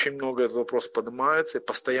много этот вопрос поднимается, и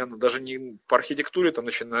постоянно, даже не по архитектуре там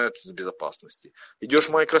начинают с безопасности. Идешь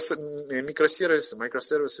в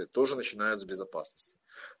микросервисы тоже начинают с безопасности.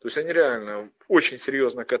 То есть они реально очень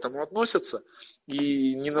серьезно к этому относятся,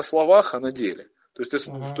 и не на словах, а на деле. То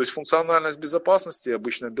есть функциональность безопасности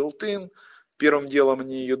обычно built-in, первым делом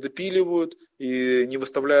они ее допиливают и не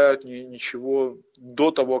выставляют ничего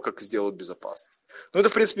до того, как сделать безопасность. Но это,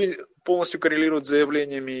 в принципе, полностью коррелирует с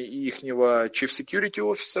заявлениями ихнего Chief Security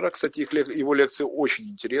Officer. Кстати, его лекции очень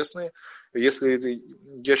интересные. Я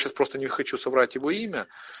сейчас просто не хочу соврать его имя,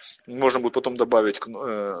 можно будет потом добавить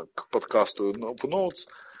к подкасту в notes.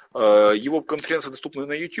 Его конференции доступны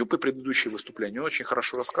на YouTube, и предыдущие выступления. Он очень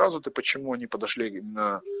хорошо рассказывает, и почему они подошли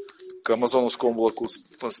именно к амазоновскому облаку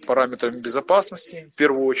с параметрами безопасности, в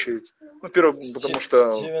первую очередь. Потому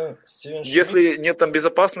что если нет там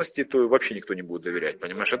безопасности, то вообще никто не будет доверять,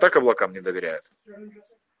 понимаешь? А так облакам не доверяют.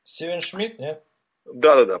 Стивен Шмидт, нет?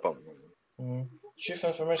 Да, по-моему. Chief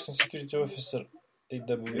Information Security Officer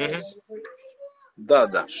AWS.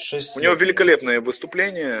 Да. У него великолепное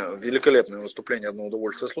выступление, одно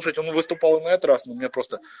удовольствие слушать. Он выступал и на этот раз, но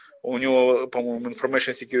у него, по-моему,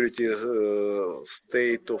 Information Security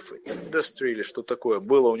State of Industry или что такое.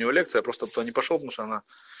 Была у него лекция, я просто туда не пошел, потому что она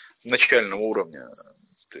начального уровня.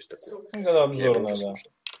 То есть такое. Да, обзорная, да.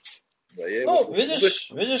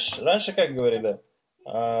 Видишь, раньше как говорили?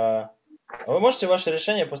 А вы можете ваше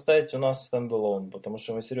решение поставить у нас стендалон, потому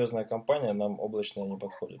что мы серьезная компания, нам облачное не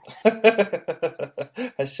подходит.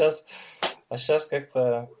 А сейчас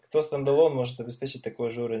как-то кто стендалон может обеспечить такой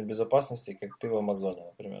же уровень безопасности, как ты в Амазоне,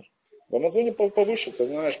 например? В Амазоне повыше, ты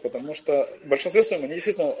знаешь, потому что в большинстве своем они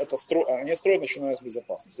действительно они строят, начиная с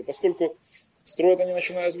безопасности. Поскольку строят они,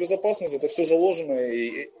 начиная с безопасности, это все заложено,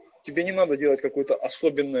 и тебе не надо делать какое-то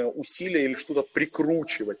особенное усилие или что-то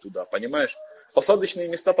прикручивать туда, понимаешь? Посадочные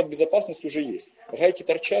места под безопасность уже есть. Гайки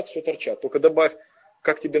торчат, все торчат. Только добавь,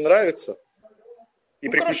 как тебе нравится, и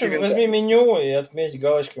прикрути винтом. Возьми меню и отметь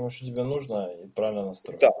галочками, что тебе нужно, и правильно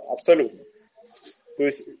настроить. Да, абсолютно. То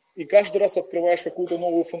есть, и каждый раз открываешь какую-то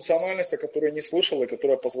новую функциональность, о которой не слышал, и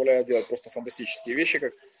которая позволяет делать просто фантастические вещи,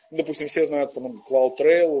 как, допустим, все знают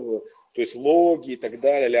CloudTrail, то есть логи и так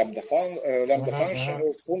далее, lambda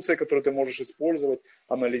function, функции, которые ты можешь использовать,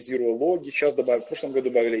 анализируя логи. Сейчас в прошлом году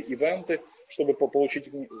добавили ивенты, чтобы получить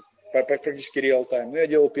практически реал-тайм. Но я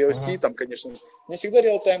делал POC, там, конечно, не всегда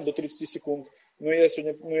реал-тайм, до 30 секунд. Но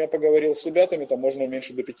я поговорил с ребятами, там можно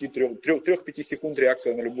уменьшить до 3-5 секунд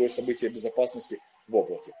реакция на любое событие безопасности в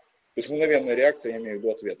облаке. То есть мгновенная реакция, я имею в виду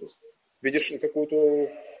ответ. То есть видишь какую-то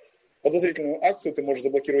подозрительную акцию, ты можешь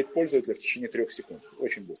заблокировать пользователя в течение 3 секунд.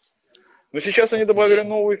 Очень быстро. Но сейчас они добавили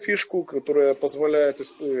новую фишку, которая позволяет,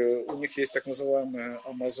 у них есть так называемый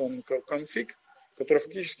Amazon Config, которое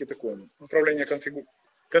фактически такое управление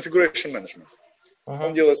configuration management.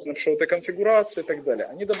 Он делает снапшоты конфигурации и так далее.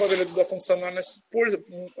 Они добавили туда функциональность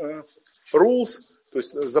rules, то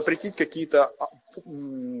есть запретить какие-то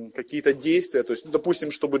действия. То есть,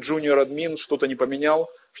 допустим, чтобы junior админ что-то не поменял,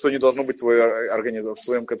 что не должно быть в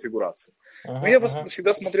твоем конфигурации. Но я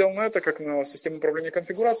всегда смотрел на это как на систему управления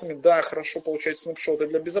конфигурациями. Да, хорошо получать снапшоты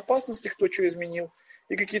для безопасности, кто что изменил,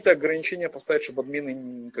 и какие-то ограничения поставить, чтобы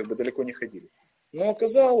админы как бы далеко не ходили. Но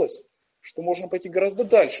оказалось, что можно пойти гораздо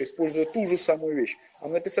дальше, используя ту же самую вещь. А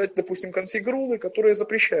написать, допустим, конфиг-рулы, которые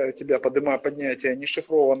запрещают тебя поднятие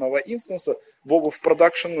нешифрованного инстанса в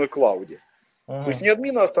продакшн-клауде. То есть не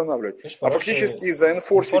админа останавливать, а фактически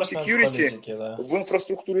заэнфорсить security в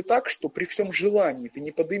инфраструктуре так, что при всем желании ты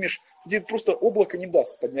не подымешь, тебе просто облако не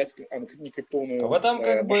даст поднять некриптованную в этом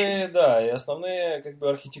машину. И основные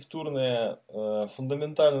архитектурные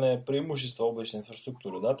фундаментальные преимущества облачной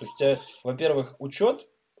инфраструктуры. Да? То есть у тебя, во-первых, учет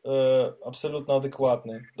абсолютно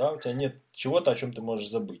адекватный, да, у тебя нет чего-то, о чем ты можешь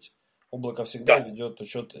забыть. Облако всегда ведет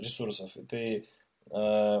учет ресурсов, и ты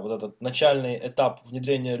вот этот начальный этап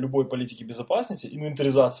внедрения любой политики безопасности,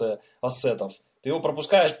 инвентаризация ассетов, ты его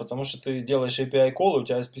пропускаешь, потому что ты делаешь API-колы, у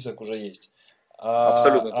тебя список уже есть.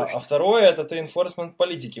 Абсолютно точно. А второе, это ты enforcement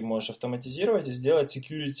политики можешь автоматизировать и сделать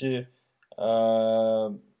security,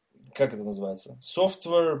 как это называется?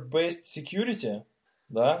 Software-based security,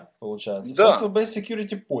 да, получается. Да. Software-based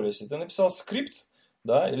security policy. Ты написал скрипт,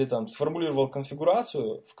 да, или там сформулировал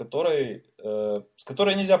конфигурацию, с которой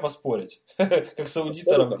нельзя поспорить, как с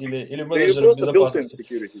аудитором или менеджером безопасности. Ты просто built-in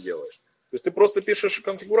security делаешь. То есть ты просто пишешь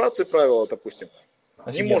конфигурации правила, допустим.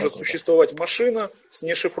 Не может существовать машина с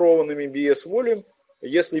нешифрованными BS volume,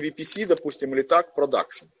 если VPC, допустим, или так,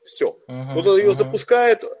 продакшн. Все. Кто-то ее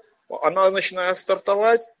запускает, она начинает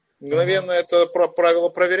стартовать, мгновенно это правило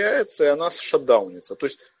проверяется, и она шатдаунится. То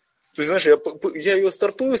есть, знаешь, я ее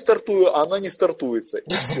стартую, а она не стартуется.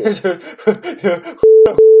 И все.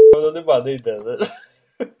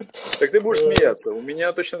 Так ты будешь смеяться. У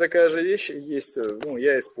меня точно такая же вещь есть,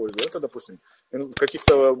 я использую. Это, допустим, в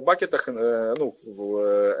каких-то бакетах, в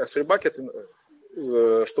S3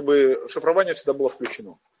 bucket, чтобы шифрование всегда было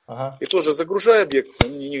включено. И тоже загружаю объект,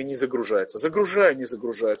 он не загружается. Загружаю, не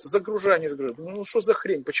загружается. Загружаю, не загружается. Ну что за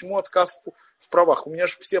хрень? Почему отказ в правах? У меня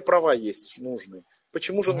же все права есть нужные.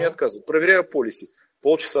 Почему же он мне отказывает? Проверяю полиси.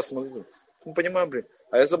 Полчаса смотрю. Понимаю,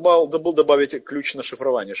 А я забыл добавить ключ на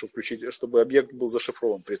шифрование, чтобы объект был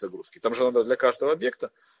зашифрован при загрузке. Там же надо для каждого объекта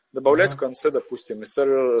добавлять в конце, допустим,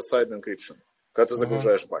 server-side encryption, когда ты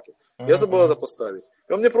загружаешь бакет. Я забыл это поставить.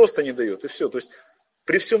 И он мне просто не дает, и все. То есть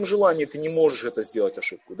при всем желании ты не можешь это сделать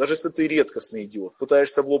ошибку. Даже если ты редкостный идиот,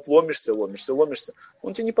 пытаешься в лоб, ломишься,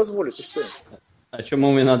 он тебе не позволит, и все. А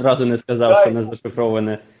чому він одразу не сказав, що не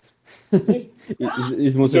зашифроване? І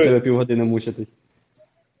змусив тебе півгодини мучитись.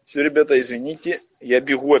 Все, ребята, извините, я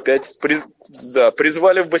бегу опять.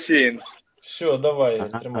 Призвали в бассейн. Все, давай,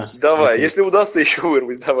 тримайся. Давай, если удастся еще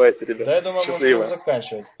вырвать, давайте, ребята. Да, я думаю, мы будем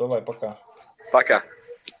заканчивать. Давай, пока. Пока.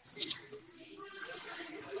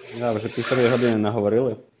 Да, вже 1,5 години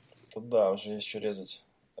наговорили. Да, уже есть что резать.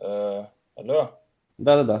 Алло?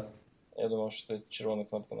 Да. Я думал, что ты червоную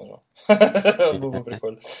кнопку нажал. Было бы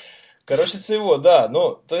прикольно. Коротше, це його, да.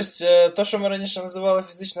 Ну, тобто, то, що ми раніше називали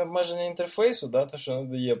фізичне обмеження інтерфейсу, да, то, що не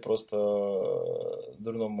дає просто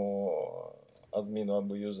дурному адміну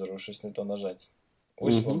або юзеру щось не то нажати.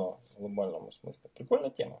 Ось воно в глобальному смислі. Прикольна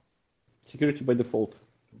тема. Security by default.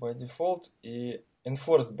 By default і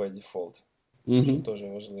enforced by default. Що теж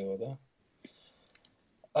важливо, да?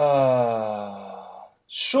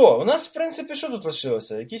 Що? У нас, в принципі, що тут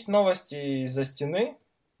лишилося? Якісь новості за стіни,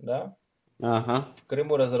 да? Ага. В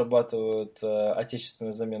Крыму разрабатывают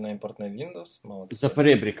отечественную замену импортной Windows. Молодцы. За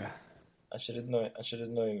поребрика.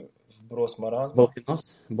 Очередной вброс маразму.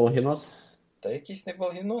 Болгінос? Болгінос? Та якийсь не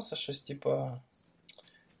болгінос, а щось типа...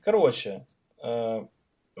 Коротше,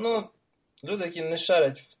 ну, люди, які не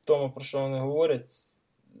шарять в тому, про що вони говорять,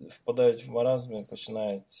 впадають в маразм і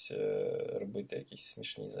починають робити якісь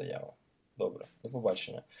смішні заяви. Добре, до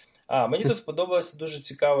побачення. Мені тут сподобалася дуже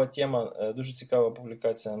цікава тема, дуже цікава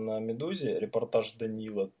публікація на Медузі, репортаж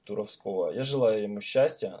Данила Туровского. Я желаю ему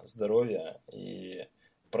счастья, здоровья и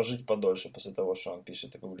прожить подольше после того, что он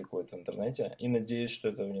пишет и публикует в интернете. И надеюсь, что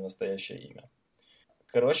это не настоящее имя.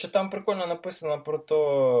 Коротше, там прикольно написано про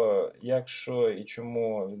те, як, що і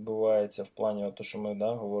чому відбувається в плані того, що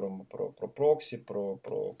ми говоримо про проксі, про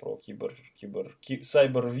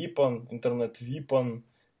cyber-віпон, інтернет-віпон,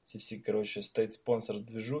 ці всі, коротше, state-sponsor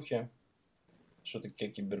движухи. Що таке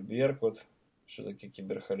кіберберкут, що таке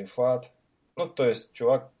кіберхаліфат. Ну, тобто,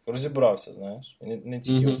 чувак розібрався, знаєш. Не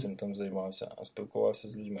тільки цим там займався, а спілкувався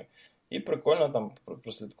з людьми. І прикольно там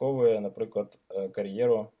прослідковує, наприклад,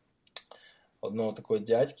 кар'єру одного такого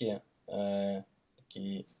дядьки,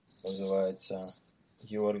 який називається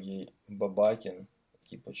Георгій Бабакін,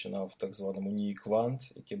 який починав в так званому НІІ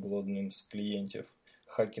Квант, який був одним з клієнтів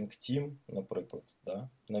Hacking Team, наприклад, да?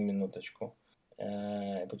 На минуточку.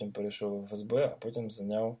 Потім перейшов в ФСБ, а потім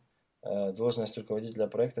зайняв должность руководителя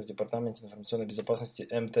проекта в Департаменте информационной безопасности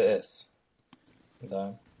МТС. Да,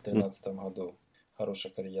 в 2013 году.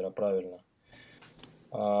 Хорошая карьера, правильно.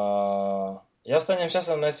 Я останнім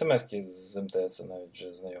часом на смс-ки з МТС навіть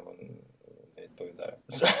вже знайомим відповідаю.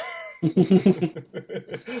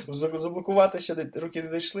 Заблокувати ще руки не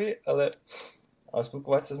дійшли, але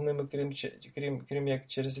спілкуватися з ними, крім як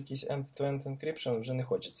через якийсь end-to-end encryption, вже не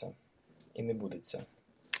хочеться. І не будеться.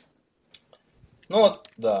 Ну от,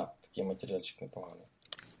 да, такий матеріальчик непоганий.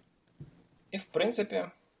 І в принципі...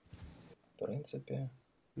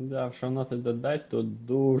 Да, в шоу-ноти додать, тут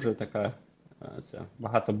дуже така,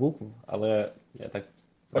 багато букв, але я так...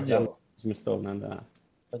 По ділу. Змістовно, да.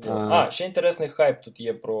 По ділу. Ще інтересний хайп тут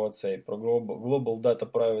є про Global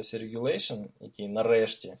Data Privacy Regulation, який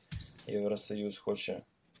нарешті Євросоюз хоче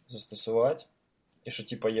застосувати. І що,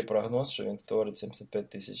 типа, є прогноз, що він створить 75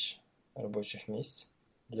 тисяч робочих місць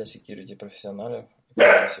для security професіоналів і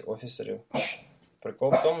privacy офісерів. Прикол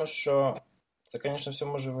в тому, що це, звісно, все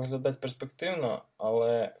може виглядати перспективно,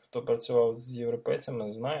 але хто працював з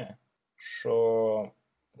європейцями, знає, що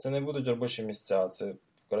це не будуть робочі місця, це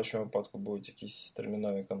в кращому випадку будуть якісь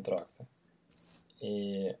термінові контракти.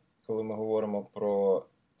 І коли ми говоримо про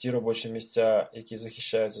ті робочі місця, які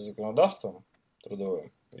захищаються законодавством трудовим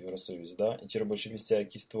в Євросоюзі, да, і ті робочі місця,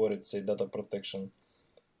 які створюють цей Data Protection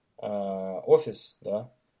офіс, да,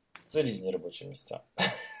 це різні робочі місця.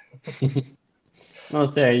 Ну,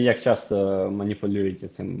 те, як часто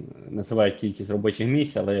маніпулюють цим, називають кількість робочих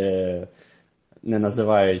місць, але не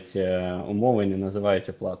називають умови, не називають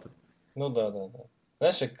оплату. Ну, да.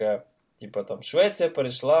 Знаєш, як, типа, там, Швеція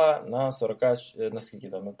перейшла на 40, на скільки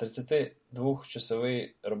там, на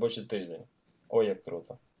 32-часовий робочий тиждень. Ой, як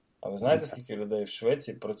круто. А ви знаєте, скільки людей в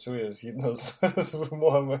Швеції працює згідно з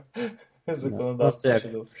вимогами законодавства?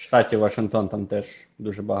 В штаті Вашингтон там теж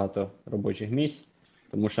дуже багато робочих місць,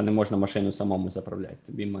 тому що не можна машину самому заправляти.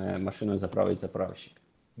 Тобі має машину заправити заправщик.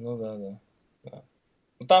 Ну, да.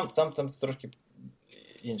 Там трошки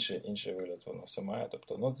інший вигляд воно все має.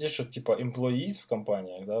 Тобто, ну, ті, що, типа, employees в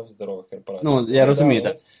компаніях, да, в здорових корпораціях. Ну, я розумію,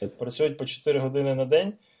 так. Працюють по 4 години на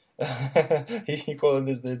день, і ніколи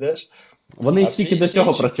не знайдеш. Вони стільки до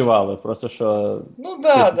цього працювали, просто що... Ну,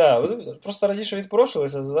 да. Вони просто раніше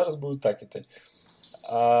відпрошилися, а зараз будуть так іти.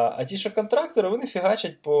 А ті, що контрактори, вони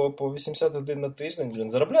фігачать по 80 годин на тиждень.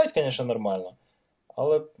 Заробляють, звісно, нормально.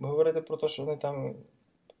 Але говорити про те, що вони там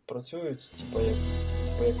працюють, типу, як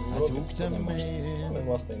в Європі, то не можна. Вони,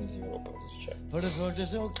 власне, не з Європи,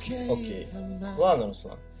 звичайно. Окей. Ладно,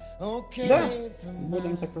 Руслан. Да,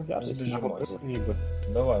 будемо закруглятися. Збіжимось.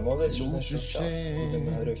 Давай, молодець, що знайшов час.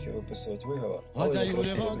 Будемо Гарьохи виписувати виговор. Але я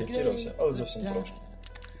трошки реабілітувався, але зовсім трошки.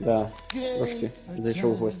 Да, трошки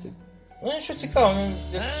зайшов в гості. Ну, нічого цікавого, ну,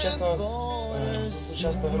 якщо чесно,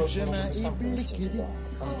 часто гроші можна сам полетіти, так.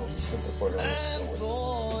 Там дійсно прикольно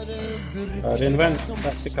проводити. Рeinvent,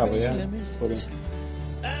 так, цікаво, я спорю.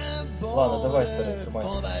 Ладно, давай, старий,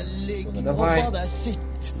 тримайся. Давай.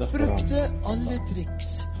 Brukte alle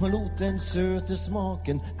triks og lot den søte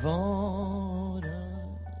smaken vare.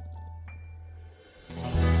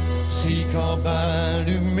 Si hva bær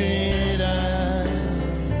du med deg?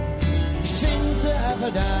 Skinte er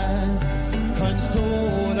for deg, kan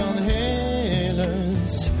sådan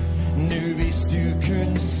heles. Nu hvis du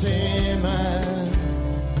kun se meg,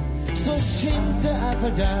 så skinte er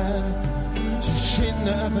for deg, så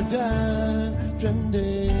skinner er for deg fremdeles.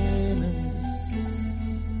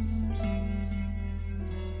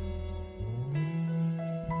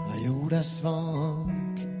 Jeg gjorde deg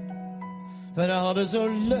svak, for jeg hadde så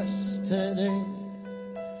lyst til deg,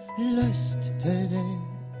 lyst til deg.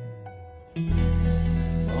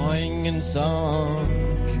 Og ingen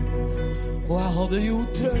sak, og jeg hadde jo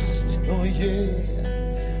trøst å gi,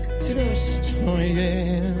 trøst å gi.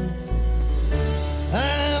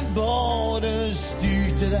 Jeg bare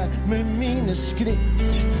styrte deg med mine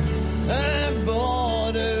skritt, jeg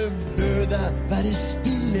bare bød deg være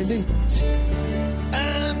stille litt.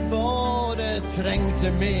 Jeg bare trengte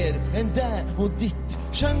mer enn deg og ditt.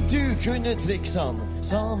 Skjønt du kunne triksene,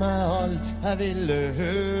 sa meg alt jeg ville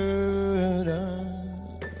høre.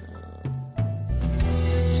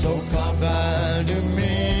 Så hva bær du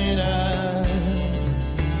med deg?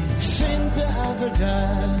 Skinte er for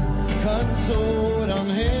deg, kan sådan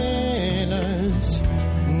heles.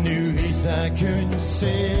 Nu hvis jeg kunne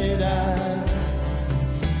se deg,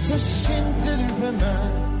 så skinte du for meg,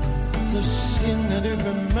 så skinner du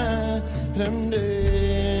for meg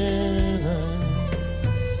fremdeles.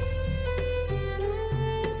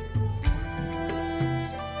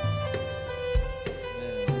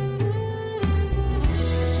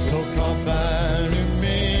 Så hva bær du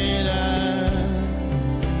med deg?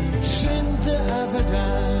 Skinte er for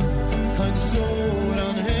deg, kan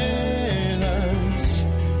sådan heles.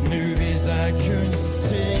 Nu hvis jeg kunne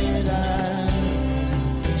se deg,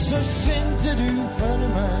 så skinte du for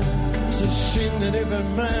meg, så skinner det for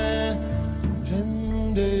meg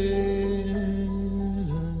fremdeles.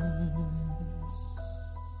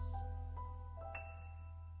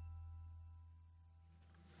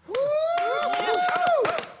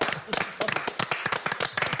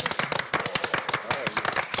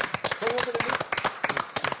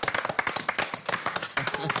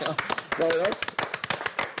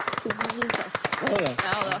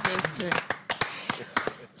 Ja, det var fint.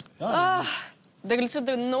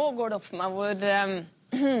 Nå går det opp for meg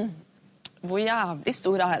hvor jævlig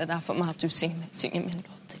stor ære det er for meg at du synger mine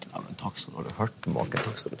låter. Ja, men takk skal du ha. Hørt maken.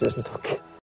 Takk skal du. Tusen takk.